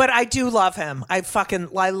I do love him. I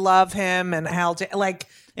love him and Hal.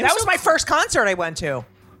 That was my first concert I went to.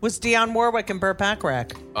 Was Dionne Warwick and Burt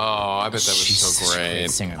Bacharach. Oh, I bet that was so great.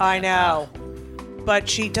 Singer, I know.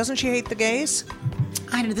 But doesn't she hate the gays?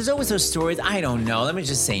 I don't know. There's always those stories. I don't know. Let me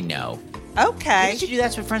just say no. Okay. Didn't you do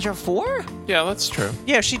That's What Friends Are For? Yeah, that's true.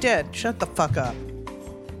 Yeah, she did. Shut the fuck up.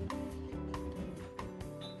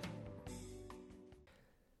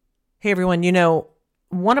 Hey, everyone.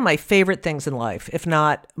 one of my favorite things in life, if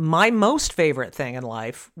not my most favorite thing in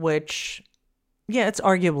life, which, yeah, it's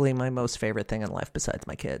arguably my most favorite thing in life besides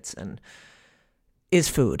my kids, and is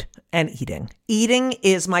food and eating. Eating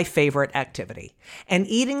is my favorite activity. And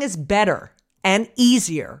eating is better and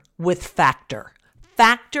easier with Factor.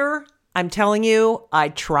 Factor, I'm telling you, I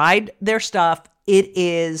tried their stuff. It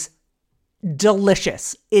is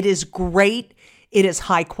delicious. It is great. It is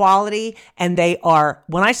high quality, and they are,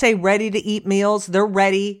 when I say ready to eat meals, they're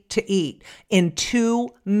ready to eat in 2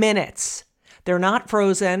 minutes. They're not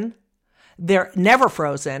frozen. They're never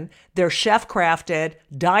frozen. They're chef crafted,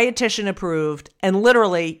 dietitian approved, and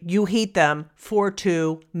literally you heat them for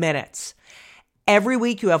 2 minutes. Every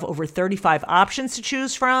week you have over 35 options to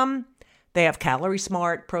choose from. They have Calorie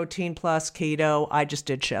Smart, Protein Plus, Keto. I just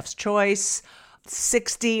did Chef's Choice.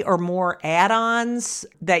 60 or more add-ons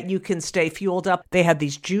that you can stay fueled up. They had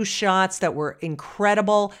these juice shots that were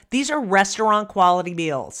incredible. These are restaurant quality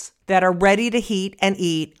meals that are ready to heat and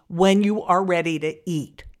eat when you are ready to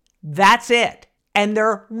eat. That's it. And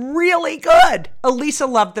they're really good. Elisa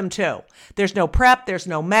loved them too. There's no prep. There's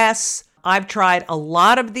no mess. I've tried a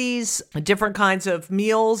lot of these different kinds of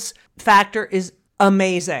meals. Factor is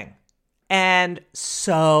amazing and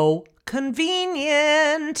so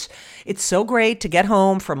convenient. It's so great to get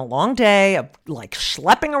home from a long day of like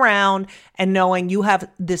schlepping around and knowing you have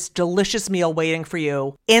this delicious meal waiting for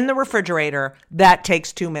you in the refrigerator that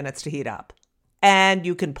takes 2 minutes to heat up. And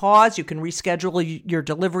you can pause, you can reschedule your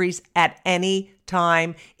deliveries at any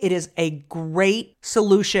time. It is a great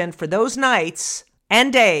solution for those nights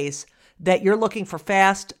and days that you're looking for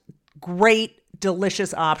fast, great,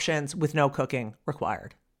 delicious options with no cooking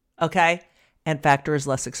required. Okay? And Factor is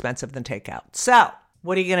less expensive than takeout. So,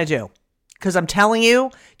 what are you going to do? Because I'm telling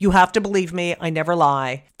you, you have to believe me. I never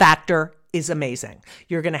lie. Factor is amazing.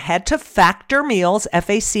 You're going to head to Factor Meals,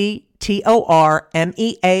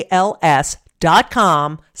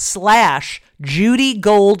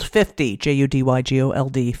 FactorMeals.com/JudyGold50,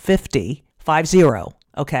 JudyGold 50,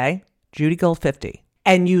 okay? JudyGold50.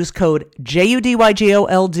 And use code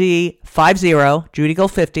JudyGold50,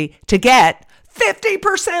 JudyGold50, to get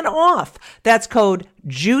 50% off. That's code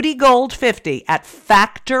JudyGold50 at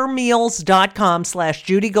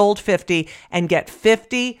factormeals.com/JudyGold50 and get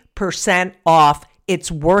 50% off. It's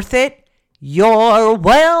worth it. You're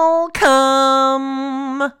welcome.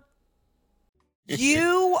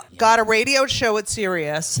 You got a radio show at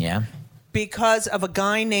Sirius. Yeah. Because of a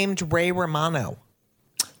guy named Ray Romano.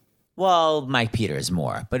 Well, Mike Peters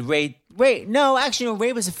more, but Ray, no, actually, no,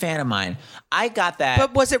 Ray was a fan of mine. I got that.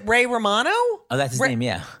 But was it Ray Romano? Oh, that's his name,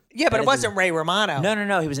 yeah. Yeah, but it wasn't Ray Romano.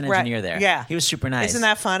 No. He was an engineer there. Yeah. He was super nice. Isn't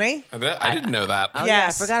that funny? I didn't know that. Oh, Yes. yeah,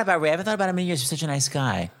 I forgot about Ray. I haven't thought about him in years. He's such a nice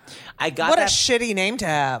guy. What a shitty name to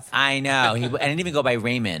have. I know. I didn't even go by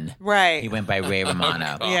Raymond. Right. He went by Ray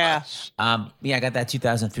Romano. Yeah. Yeah, I got that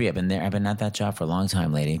 2003. I've been at that job for a long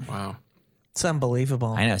time, lady. Wow. It's unbelievable.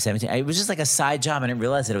 I know, 17. It was just like a side job. I didn't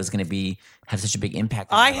realize that it was going to have such a big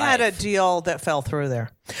impact on I my had life. a deal that fell through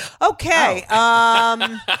there. Okay.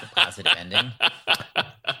 Positive ending.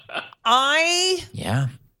 Yeah.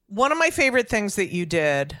 One of my favorite things that you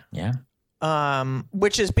did, Yeah.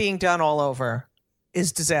 which is being done all over,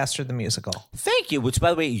 is Disaster the Musical. Thank you. Which, by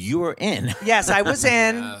the way, you were in. Yes, I was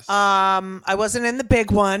in. Yes. I wasn't in the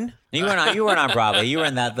big one. You weren't on Broadway. You were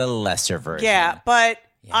in the lesser version. Yeah, but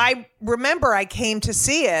I remember I came to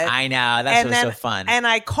see it. I know. That's what was so fun. And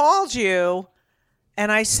I called you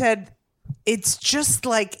and I said, it's just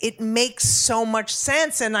like, it makes so much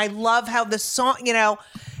sense. And I love how the song,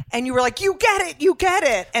 and you were like, you get it.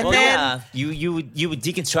 And well, then yeah, you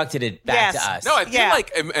deconstructed it back to us. No, I feel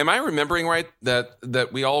like, am I remembering right that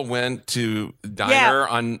we all went to Diner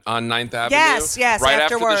on 9th Avenue? Yes, right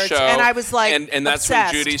afterwards. after the show. And I was like, and that's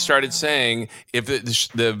obsessed. when Judy started saying, if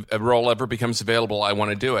the role ever becomes available, I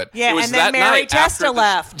want to do it. Yeah, it was and then that Mary night after Testa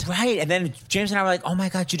left. Right. And then James and I were like, oh my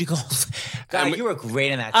God, Judy Gold. God, you were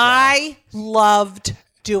great in that show. I loved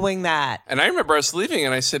doing that. And I remember us leaving,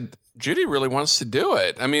 and I said, Judy really wants to do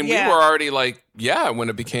it. I mean, Yeah. we were already like, when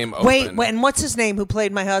it became open. Wait, and what's his name who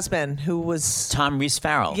played my husband, who was... Tom Reese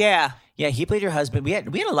Farrell. Yeah. Yeah, he played your husband. We had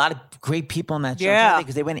a lot of great people in that show. Yeah.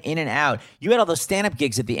 Because they went in and out. You had all those stand-up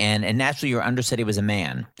gigs at the end, and naturally your understudy was a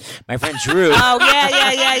man. My friend Drew. Oh,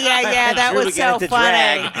 yeah. That Drew was would get so into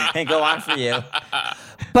funny. drag and go on for you.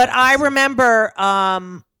 But I remember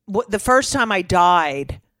the first time I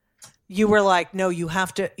died, you were like, no, you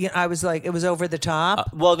have to... I was like, it was over the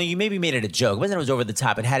top. Well, no, you maybe made it a joke. It wasn't it was over the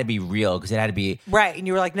top. It had to be real because it had to be... Right. And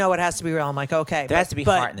you were like, no, it has to be real. I'm like, okay. There has to be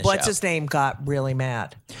but heart in the what's show. his name got really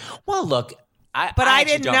mad. Well, look, But I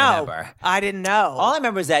actually didn't don't know. remember. I didn't know. All I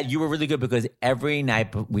remember is that you were really good because every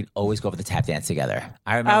night we'd always go for the tap dance together.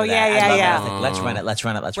 I remember Oh, that. yeah, I yeah, loved yeah. that. I was like, let's run it, let's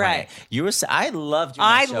run it, let's run Right. it. You were. I loved. Doing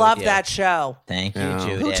I that show love with you. that show. Thank you, Yeah.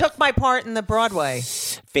 Judith. Who took my part in the Broadway?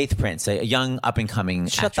 Faith Prince, a young up and coming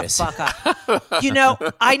Shut actress. the fuck up. You know,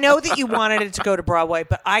 I know that you wanted it to go to Broadway,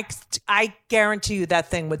 but I guarantee you that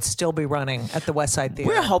thing would still be running at the West Side Theater.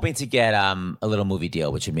 We're hoping to get a little movie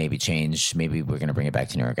deal, which would maybe change. Maybe we're going to bring it back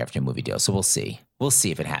to New York after a movie deal. So we'll see. We'll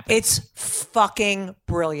see if it happens. It's fucking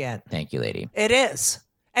brilliant. Thank you, lady. It is.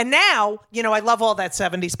 And now, you know, I love all that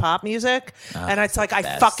 70s pop music. And it's like, I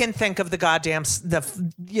best. fucking think of the goddamn,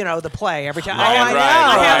 the play every time. Right, I know. right,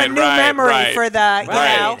 I have right, a new right, memory right. for that, you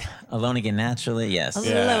know. Alone Again Naturally, yes.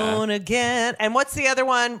 Alone again. And what's the other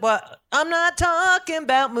one? Well, I'm not talking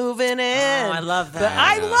about moving in. I love that. But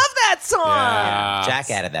I love that song. Yeah. Jack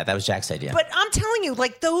added that. That was Jack's idea. But I'm telling you,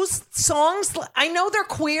 like those songs, I know they're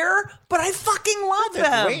queer, but I fucking love They're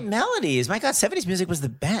them. great melodies. My God, 70s music was the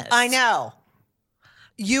best. I know.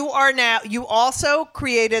 You also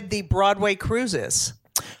created the Broadway cruises.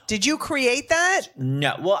 Did you create that?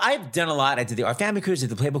 No. Well, I've done a lot. I did our family cruise, did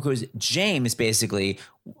the Playboy cruise. James basically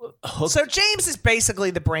hooked. So James is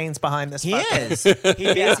basically the brains behind this. He is.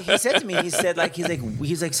 He said to me,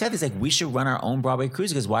 he's like, Seth, we should run our own Broadway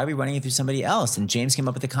cruise because why are we running it through somebody else? And James came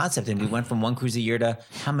up with the concept, and we went from one cruise a year to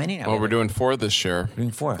how many now? Well, we're doing 4 this year. We're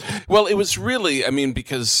doing 4. Well, it was really,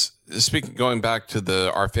 because going back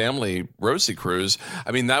to our family Rosie cruise,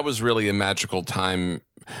 that was really a magical time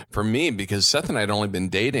for me because Seth and I had only been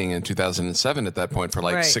dating in 2007 at that point for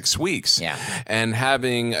like Right. 6 weeks. Yeah. And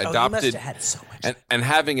having adopted you must have had so much. and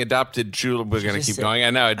having adopted Julie, we're going to just keep said- going. I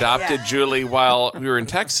know, adopted Julie while we were in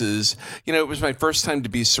Texas. It was my first time to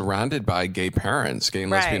be surrounded by gay and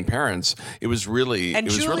lesbian Right. parents. It was really, And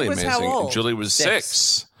Julie really was amazing. how old? Julie was 6.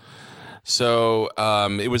 6. So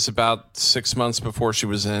it was about 6 months before she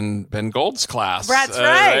was in Ben Gold's class. That's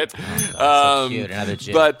right. So cute. Another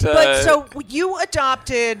Jew. But So you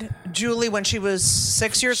adopted Julie when she was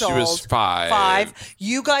 6 years old. She was 5. 5.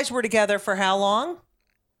 You guys were together for how long?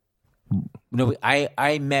 No,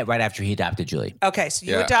 I met right after he adopted Julie. Okay, so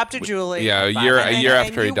you Yeah. adopted Julie. Yeah, a year And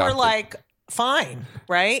after he you adopted. were like, fine,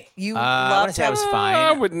 right? You I loved wouldn't say I was him. fine.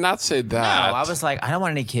 I would not say that. No, I was like, I don't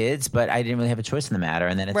want any kids, but I didn't really have a choice in the matter.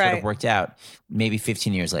 And then it sort Right. of worked out maybe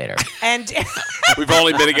 15 years later. And We've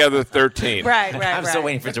only been together 13. right. I'm still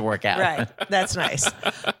waiting for it to work out. Right, that's nice.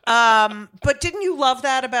 But didn't you love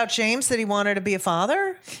that about James that he wanted to be a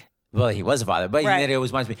father? Well, he was a father, but Right. he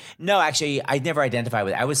always wanted to be. No, actually, I never identified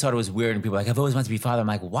with it. I always thought it was weird. And people were like, I've always wanted to be a father. I'm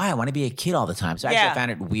like, why? I want to be a kid all the time. So actually, Yeah. I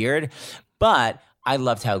found it weird. But I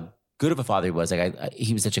loved how good of a father he was. Like,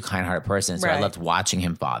 he was such a kind-hearted person. So I Right. loved watching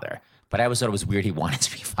him father. But I always thought it was weird he wanted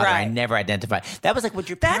to be a father. I Right. never identified. That was like what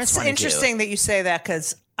your parents That's wanted interesting that you say that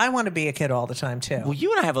because I want to be a kid all the time too. Well,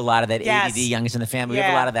 you and I have a lot of that Yes. ADD, youngest in the family. We have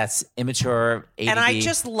a Yeah. lot of that immature ADD. And I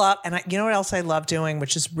just love, you know what else I love doing,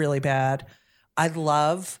 which is really bad? I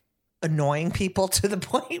love annoying people to the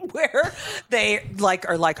point where they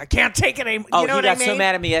are like, I can't take it anymore. Oh, You know he what got I mean? so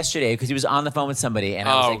mad at me yesterday because he was on the phone with somebody and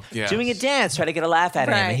I was Oh, like yes. doing a dance, trying to get a laugh out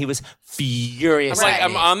of him, Right. and he was furious. It's like at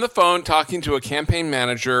I'm me. on the phone talking to a campaign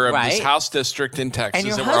manager of this Right. house district in Texas, And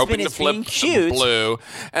your we're hoping husband to is flip being cute. blue,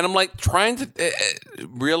 and I'm like trying to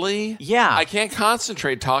really, Yeah. I can't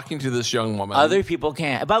concentrate talking to this young woman. Other people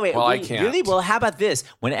can't. By the way, Well, I really- can't. Really? Well, how about this?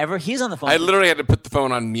 Whenever he's on the phone, I literally had to put the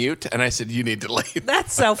phone on mute, and I said, "You need to leave."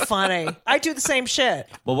 That's so funny. I do the same shit.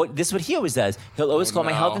 well, this is what he always does. He'll always call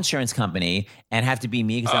my no. health insurance company and have to be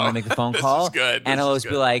me because I'm going to make the phone this call. is good. And This he'll is always be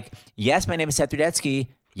good. like, yes, my name is Seth Rudetsky.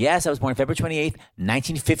 Yes, I was born February 28th,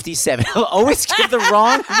 1957. He'll always give the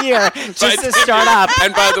wrong year just to start up.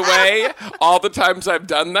 And by the way, all the times I've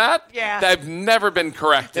done that, Yeah. I've never been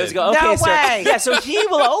corrected. He'll go, okay, No sir. way. Yeah, so he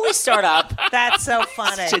will always start up. That's so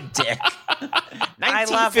funny. Such a dick. I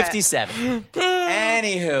love it. 1957.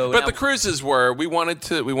 Anywho. But now- the cruises were we wanted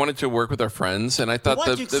to work with our friends, and I thought What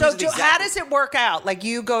the, did- the So how does it work out? Like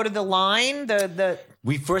you go to the line, the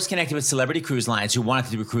we first connected with Celebrity Cruise Lines who wanted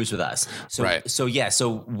to do a cruise with us. So, Right.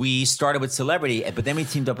 So we started with Celebrity, but then we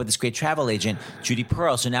teamed up with this great travel agent, Judy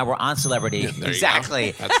Pearl. So now we're on Celebrity. you go.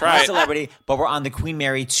 Exactly. That's We're on right. Celebrity, but we're on the Queen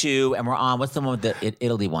Mary 2, and we're on, what's the one with the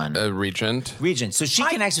Italy one? Regent. Regent. So she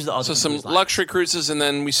connects with all So the some cruise lines. luxury cruises, and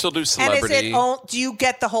then we still do and celebrity. is it? Do you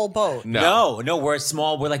get the whole boat? No, we're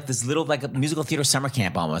small. We're like this little, like a musical theater summer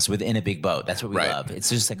camp almost within a big boat. That's what we Right. love. It's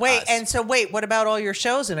just like Wait, us. what about all your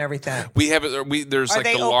shows and everything? We have there's there's Are like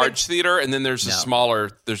they the open- large theater, and then there's a smaller.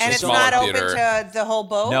 There's And a it's smaller not theater. open to the whole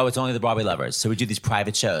boat? No, it's only the Broadway lovers. So we do these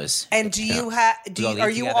private shows. And do you have? We all eat Are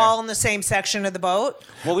you together. all in the same section of the boat?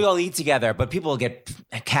 Well, we all eat together, but people get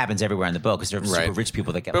cabins everywhere on the boat because they're super Right. rich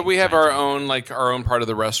people that get. But like, we have giant- our own part of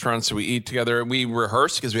the restaurant, so we eat together. We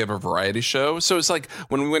rehearse because we have a variety show. So it's like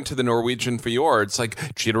when we went to the Norwegian Fjords, like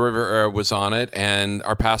Cheetah Rivera was on it, and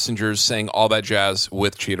our passengers sang all that jazz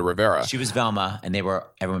with Cheetah Rivera. She was Velma, and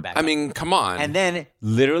everyone back. I mean, come on. and then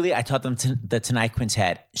literally, I taught them the Tonight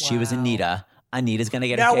Quintet. She was Anita. Anita's gonna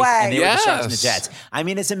get No a case, way. and they were the Sharks and the Yes. Jets. I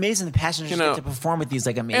mean, it's amazing. The passengers know, get to perform with these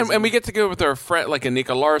like amazing. and we get to go with our friend, like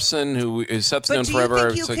Anika Larson, who is Seth's known But do you forever.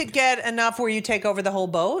 think you It's like- could get enough where you take over the whole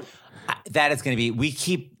boat? that is going to be. We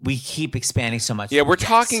keep expanding so much. Yeah, we're Yes.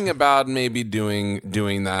 talking about maybe doing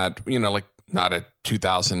that. You know, like not a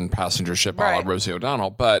 2,000 passenger ship a la Right. Rosie O'Donnell,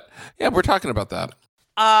 but yeah, we're talking about that.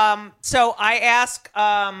 So I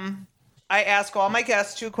ask all my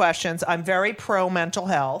guests 2 questions. I'm very pro mental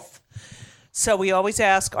health. So we always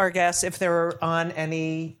ask our guests if they're on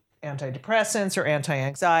any antidepressants or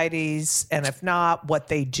anti-anxieties, and if not, what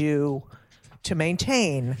they do to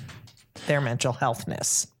maintain their mental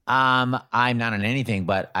healthness. I'm not on anything,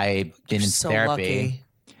 but I've been in So therapy.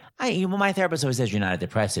 lucky. My therapist always says you're not a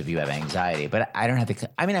depressive, you have anxiety, but I don't have to.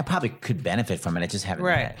 I mean, I probably could benefit from it. I just haven't.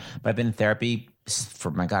 Done Right. it. But I've been in therapy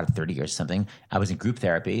for 30 years or something. I was in group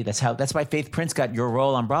therapy. That's why Faith Prince got your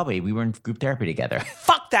role on Broadway. We were in group therapy together.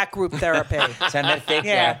 Fuck that group therapy. So I met Faith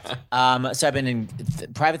Yeah. there. So I've been in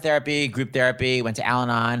private therapy, group therapy, went to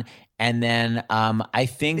Al-Anon, and then I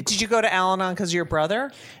think Did you go to Al-Anon because of your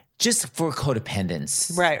brother? just for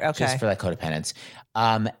codependence. Right, okay. Just for like codependence.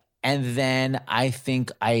 And then I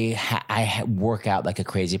think I work out like a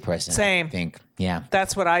crazy person. Same. I think, yeah.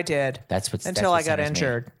 That's what I did. That's what's until that's I what got centers me.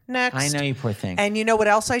 injured. Next. I know, you poor thing. And you know what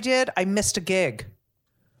else I did? I missed a gig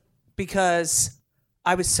because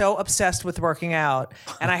I was so obsessed with working out.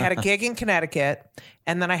 And I had a gig in Connecticut,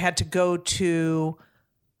 and then I had to go to,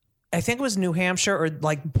 I think it was New Hampshire or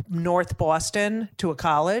like North Boston to a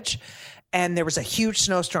college. And there was a huge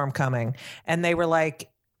snowstorm coming. And they were like,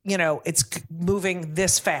 you know, it's moving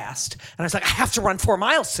this fast. And I was like, I have to run 4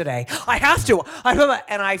 miles today. I have to.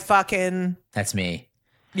 And I fucking, That's me.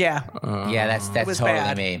 yeah. Yeah, that's was totally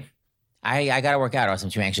bad. me. I got to work out or else I'm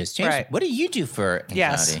too anxious. James, Right. what do you do for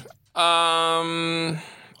Yes. anxiety?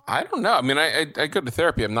 I don't know. I mean, I go to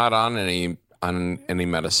therapy. I'm not on any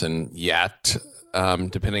medicine yet.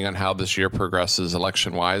 Depending on how this year progresses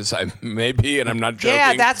election wise, I may be, and I'm not joking.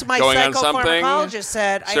 Yeah, that's my going on something. psychopharmacologist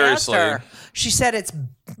said. Seriously. I asked her. She said it's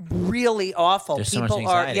really awful. There's so much People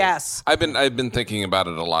are anxiety. yes. I've been thinking about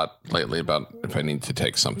it a lot lately about if I need to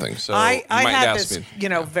take something. So I you might had ask this,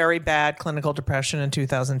 me. very bad clinical depression in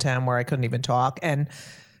 2010 where I couldn't even talk, and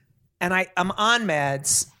I'm on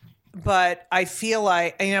meds, but I feel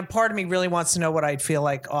like, part of me really wants to know what I'd feel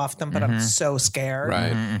like off them, but I'm so scared.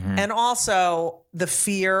 Right. And also the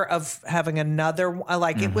fear of having another,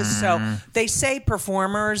 like it was so, they say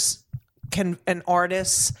performers and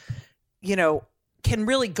artists, can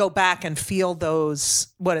really go back and feel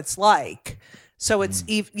what it's like. So it's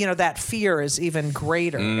even, that fear is even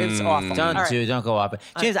greater. It's awful. Don't All right. don't go up.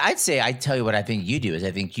 James, I'd tell you what I think you do is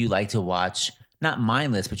I think you like to watch, not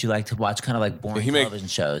mindless, but you like to watch kind of like boring television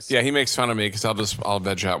shows. Yeah, he makes fun of me because I'll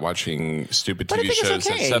veg out watching stupid But I TV think it's shows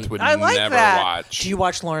okay. that Seth would I like never that. watch. Do you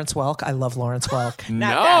watch Lawrence Welk? I love Lawrence Welk. no.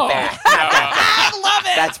 I love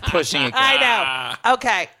it. That's pushing it. I know.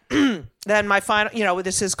 Okay. Then my final,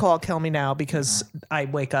 this is called Kill Me Now because I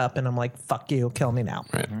wake up and I'm like, fuck you, kill me now.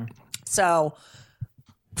 Right. So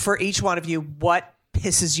for each one of you, what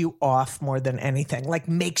pisses you off more than anything? Like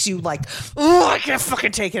makes you like, oh, I can't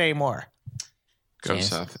fucking take it anymore. Go, James.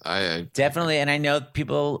 Seth. I Definitely, and I know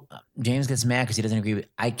people. James gets mad because he doesn't agree with.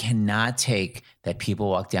 I cannot take that people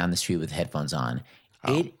walk down the street with headphones on.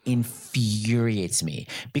 It infuriates me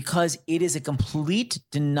because it is a complete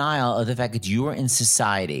denial of the fact that you are in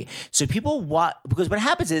society. So people because what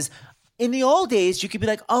happens is, in the old days, you could be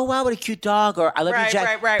like, "Oh wow, what a cute dog," or "I love you,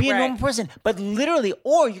 Jack." Right, be a right. normal person, but literally,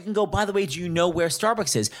 or you can go. By the way, do you know where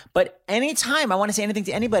Starbucks is? But anytime I want to say anything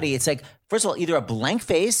to anybody, it's like, first of all, either a blank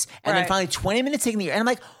face, and then Right. finally 20 minutes taking the air, and I'm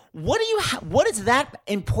like, what do you? What is that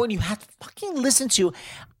important? You have to fucking listen to.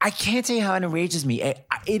 I can't tell you how it enrages me.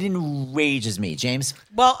 It enrages me, James.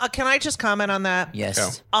 Well, can I just comment on that? Yes.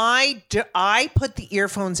 Yeah. I put the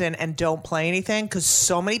earphones in and don't play anything because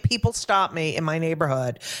so many people stop me in my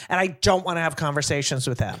neighborhood and I don't want to have conversations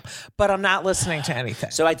with them. But I'm not listening to anything.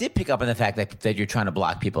 So I did pick up on the fact that you're trying to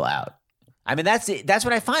block people out. I mean, that's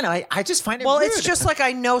what I find. I just find it Well, rude. it's just like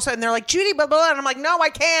I know something. They're like, Judy, blah, blah, blah. And I'm like, no, I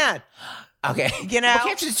can't. Okay. You know? Well,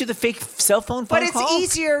 can't you just do the fake cell phone But call?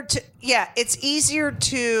 it's easier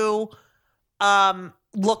to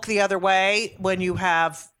look the other way when you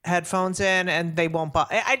have headphones in and they won't.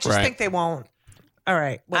 I just think they won't. All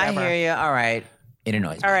right. Whatever. I hear you. All right. It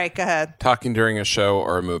annoys me. All right. Go ahead. Talking during a show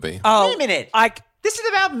or a movie. Oh, Wait a minute. This is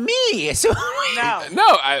about me. So No.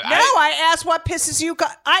 I I asked what pisses you.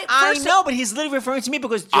 I know, but he's literally referring to me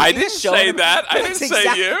because I during the didn't show- say that. I That's didn't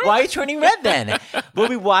say you. Why are you turning red then? We'll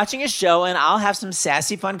be watching a show, and I'll have some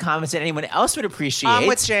sassy, fun comments that anyone else would appreciate. I'm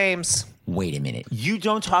with James. Wait a minute. You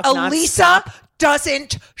don't talk Elisa nonstop?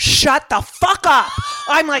 doesn't shut the fuck up.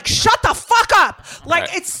 I'm like, shut the fuck up. Like,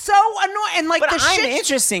 Right. it's so annoying. And like But the I'm shit.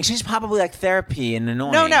 interesting. She's probably like therapy and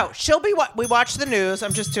annoying. No. She'll be we watch the news.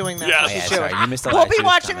 I'm just doing that. Yes. What Oh, yeah, she's sorry. doing. You missed a lot We'll of be Judith's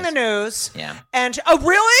watching the comments. news. Yeah. And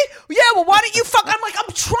really? Yeah. Well, why don't you fuck? I'm like,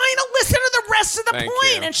 I'm trying to listen to the rest of the Thank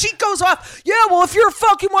point. you. And she goes off. Yeah. Well, if you're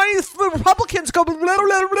fucking, why do you Republicans go? Blah, blah, blah,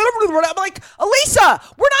 blah, blah. I'm like, Elisa,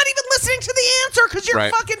 we're not even listening to the answer because you're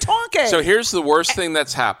Right. fucking talking. So here's the worst thing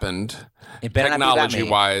that's happened. It better not be about me.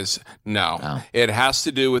 Technology-wise, no. Oh. It has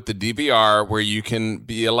to do with the DVR where you can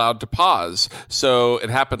be allowed to pause. So it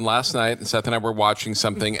happened last night, and Seth and I were watching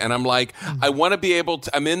something, and I'm like, I want to be able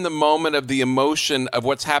to, I'm in the moment of the emotion of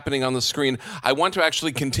what's happening on the screen. I want to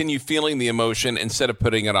actually continue feeling the emotion instead of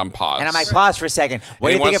putting it on pause. And I might pause for a second. What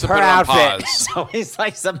do And you he think of wants her to put it on outfit? pause. So it's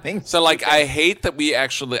like something. So, like, I hate that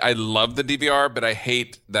I love the DVR, but I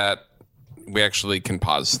hate that we actually can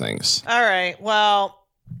pause things. All right. Well,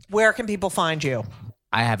 where can people find you?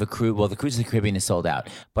 I have a cruise. Well, the cruise to the Caribbean is sold out,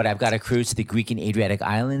 but I've got a cruise to the Greek and Adriatic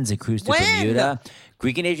Islands, a cruise to When? Bermuda.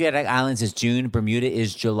 Greek and Adriatic Islands is June. Bermuda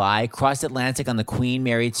is July. Cross Atlantic on the Queen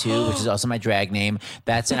Mary 2, which is also my drag name.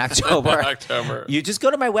 That's in October. October. You just go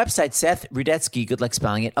to my website, Seth Rudetsky. Good luck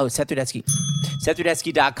spelling it. Oh, Seth Rudetsky.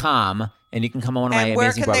 SethRudetsky.com. And you can come on one of my And where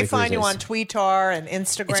amazing can they Broadway find you on cruises. Twitter and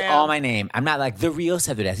Instagram? It's all my name. I'm not like the real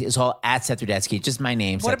Seth Rudetsky. It's all at Seth Rudetsky. Just my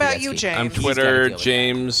name. What Seth about Rudetsky. you, James? I'm He's gotta Twitter, deal with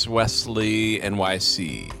James Wesley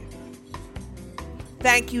NYC.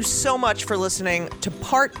 Thank you so much for listening to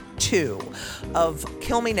part 2 of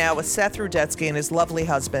Kill Me Now with Seth Rudetsky and his lovely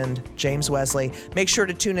husband, James Wesley. Make sure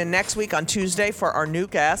to tune in next week on Tuesday for our new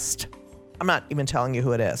guest. I'm not even telling you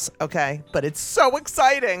who it is, okay? But it's so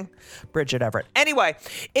exciting. Bridget Everett. Anyway,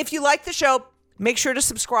 if you like the show, make sure to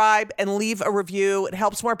subscribe and leave a review. It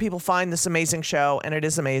helps more people find this amazing show, and it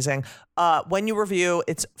is amazing. When you review,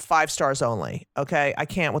 it's 5 stars only, okay? I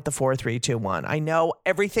can't with the 4, 3, 2, 1. I know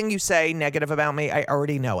everything you say negative about me. I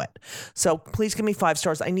already know it. So please give me 5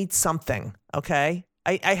 stars. I need something, okay?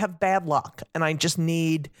 I have bad luck, and I just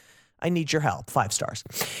need your help. 5 stars.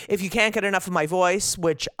 If you can't get enough of my voice,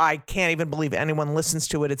 which I can't even believe anyone listens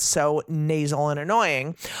to it, it's so nasal and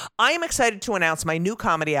annoying, I am excited to announce my new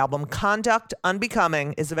comedy album, Conduct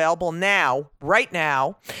Unbecoming, is available now, right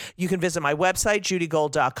now. You can visit my website,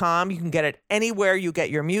 judygold.com. You can get it anywhere you get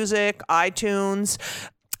your music, iTunes,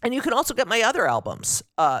 and you can also get my other albums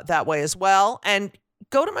that way as well. And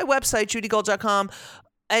go to my website, judygold.com,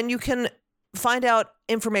 and you can find out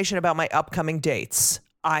information about my upcoming dates.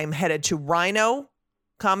 I'm headed to Rhino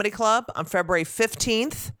Comedy Club on February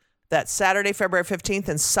 15th. That's Saturday, February 15th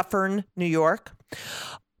in Suffern, New York.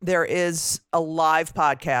 There is a live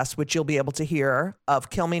podcast, which you'll be able to hear,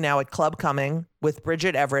 of Kill Me Now at Club Coming with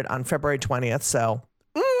Bridget Everett on February 20th. So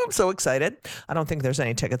I'm so excited. I don't think there's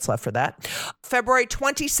any tickets left for that. February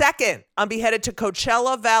 22nd, I'll be headed to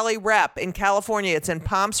Coachella Valley Rep in California. It's in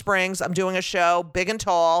Palm Springs. I'm doing a show, Big and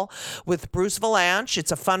Tall, with Bruce Valanche.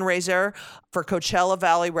 It's a fundraiser for Coachella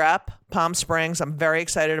Valley Rep, Palm Springs. I'm very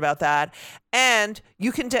excited about that. And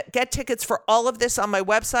you can get tickets for all of this on my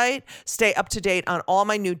website. Stay up to date on all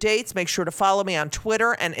my new dates. Make sure to follow me on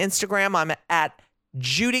Twitter and Instagram. I'm at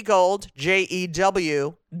Judy Gold, Jewdy,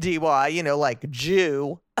 like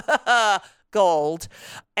Jew, Gold.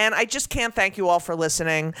 And I just can't thank you all for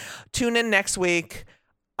listening. Tune in next week.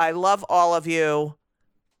 I love all of you.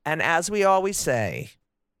 And as we always say,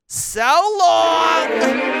 so long!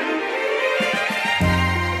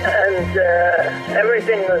 And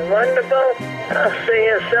everything was wonderful. I'll see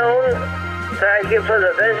you soon. Thank you for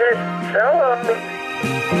the visit.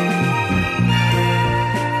 So long.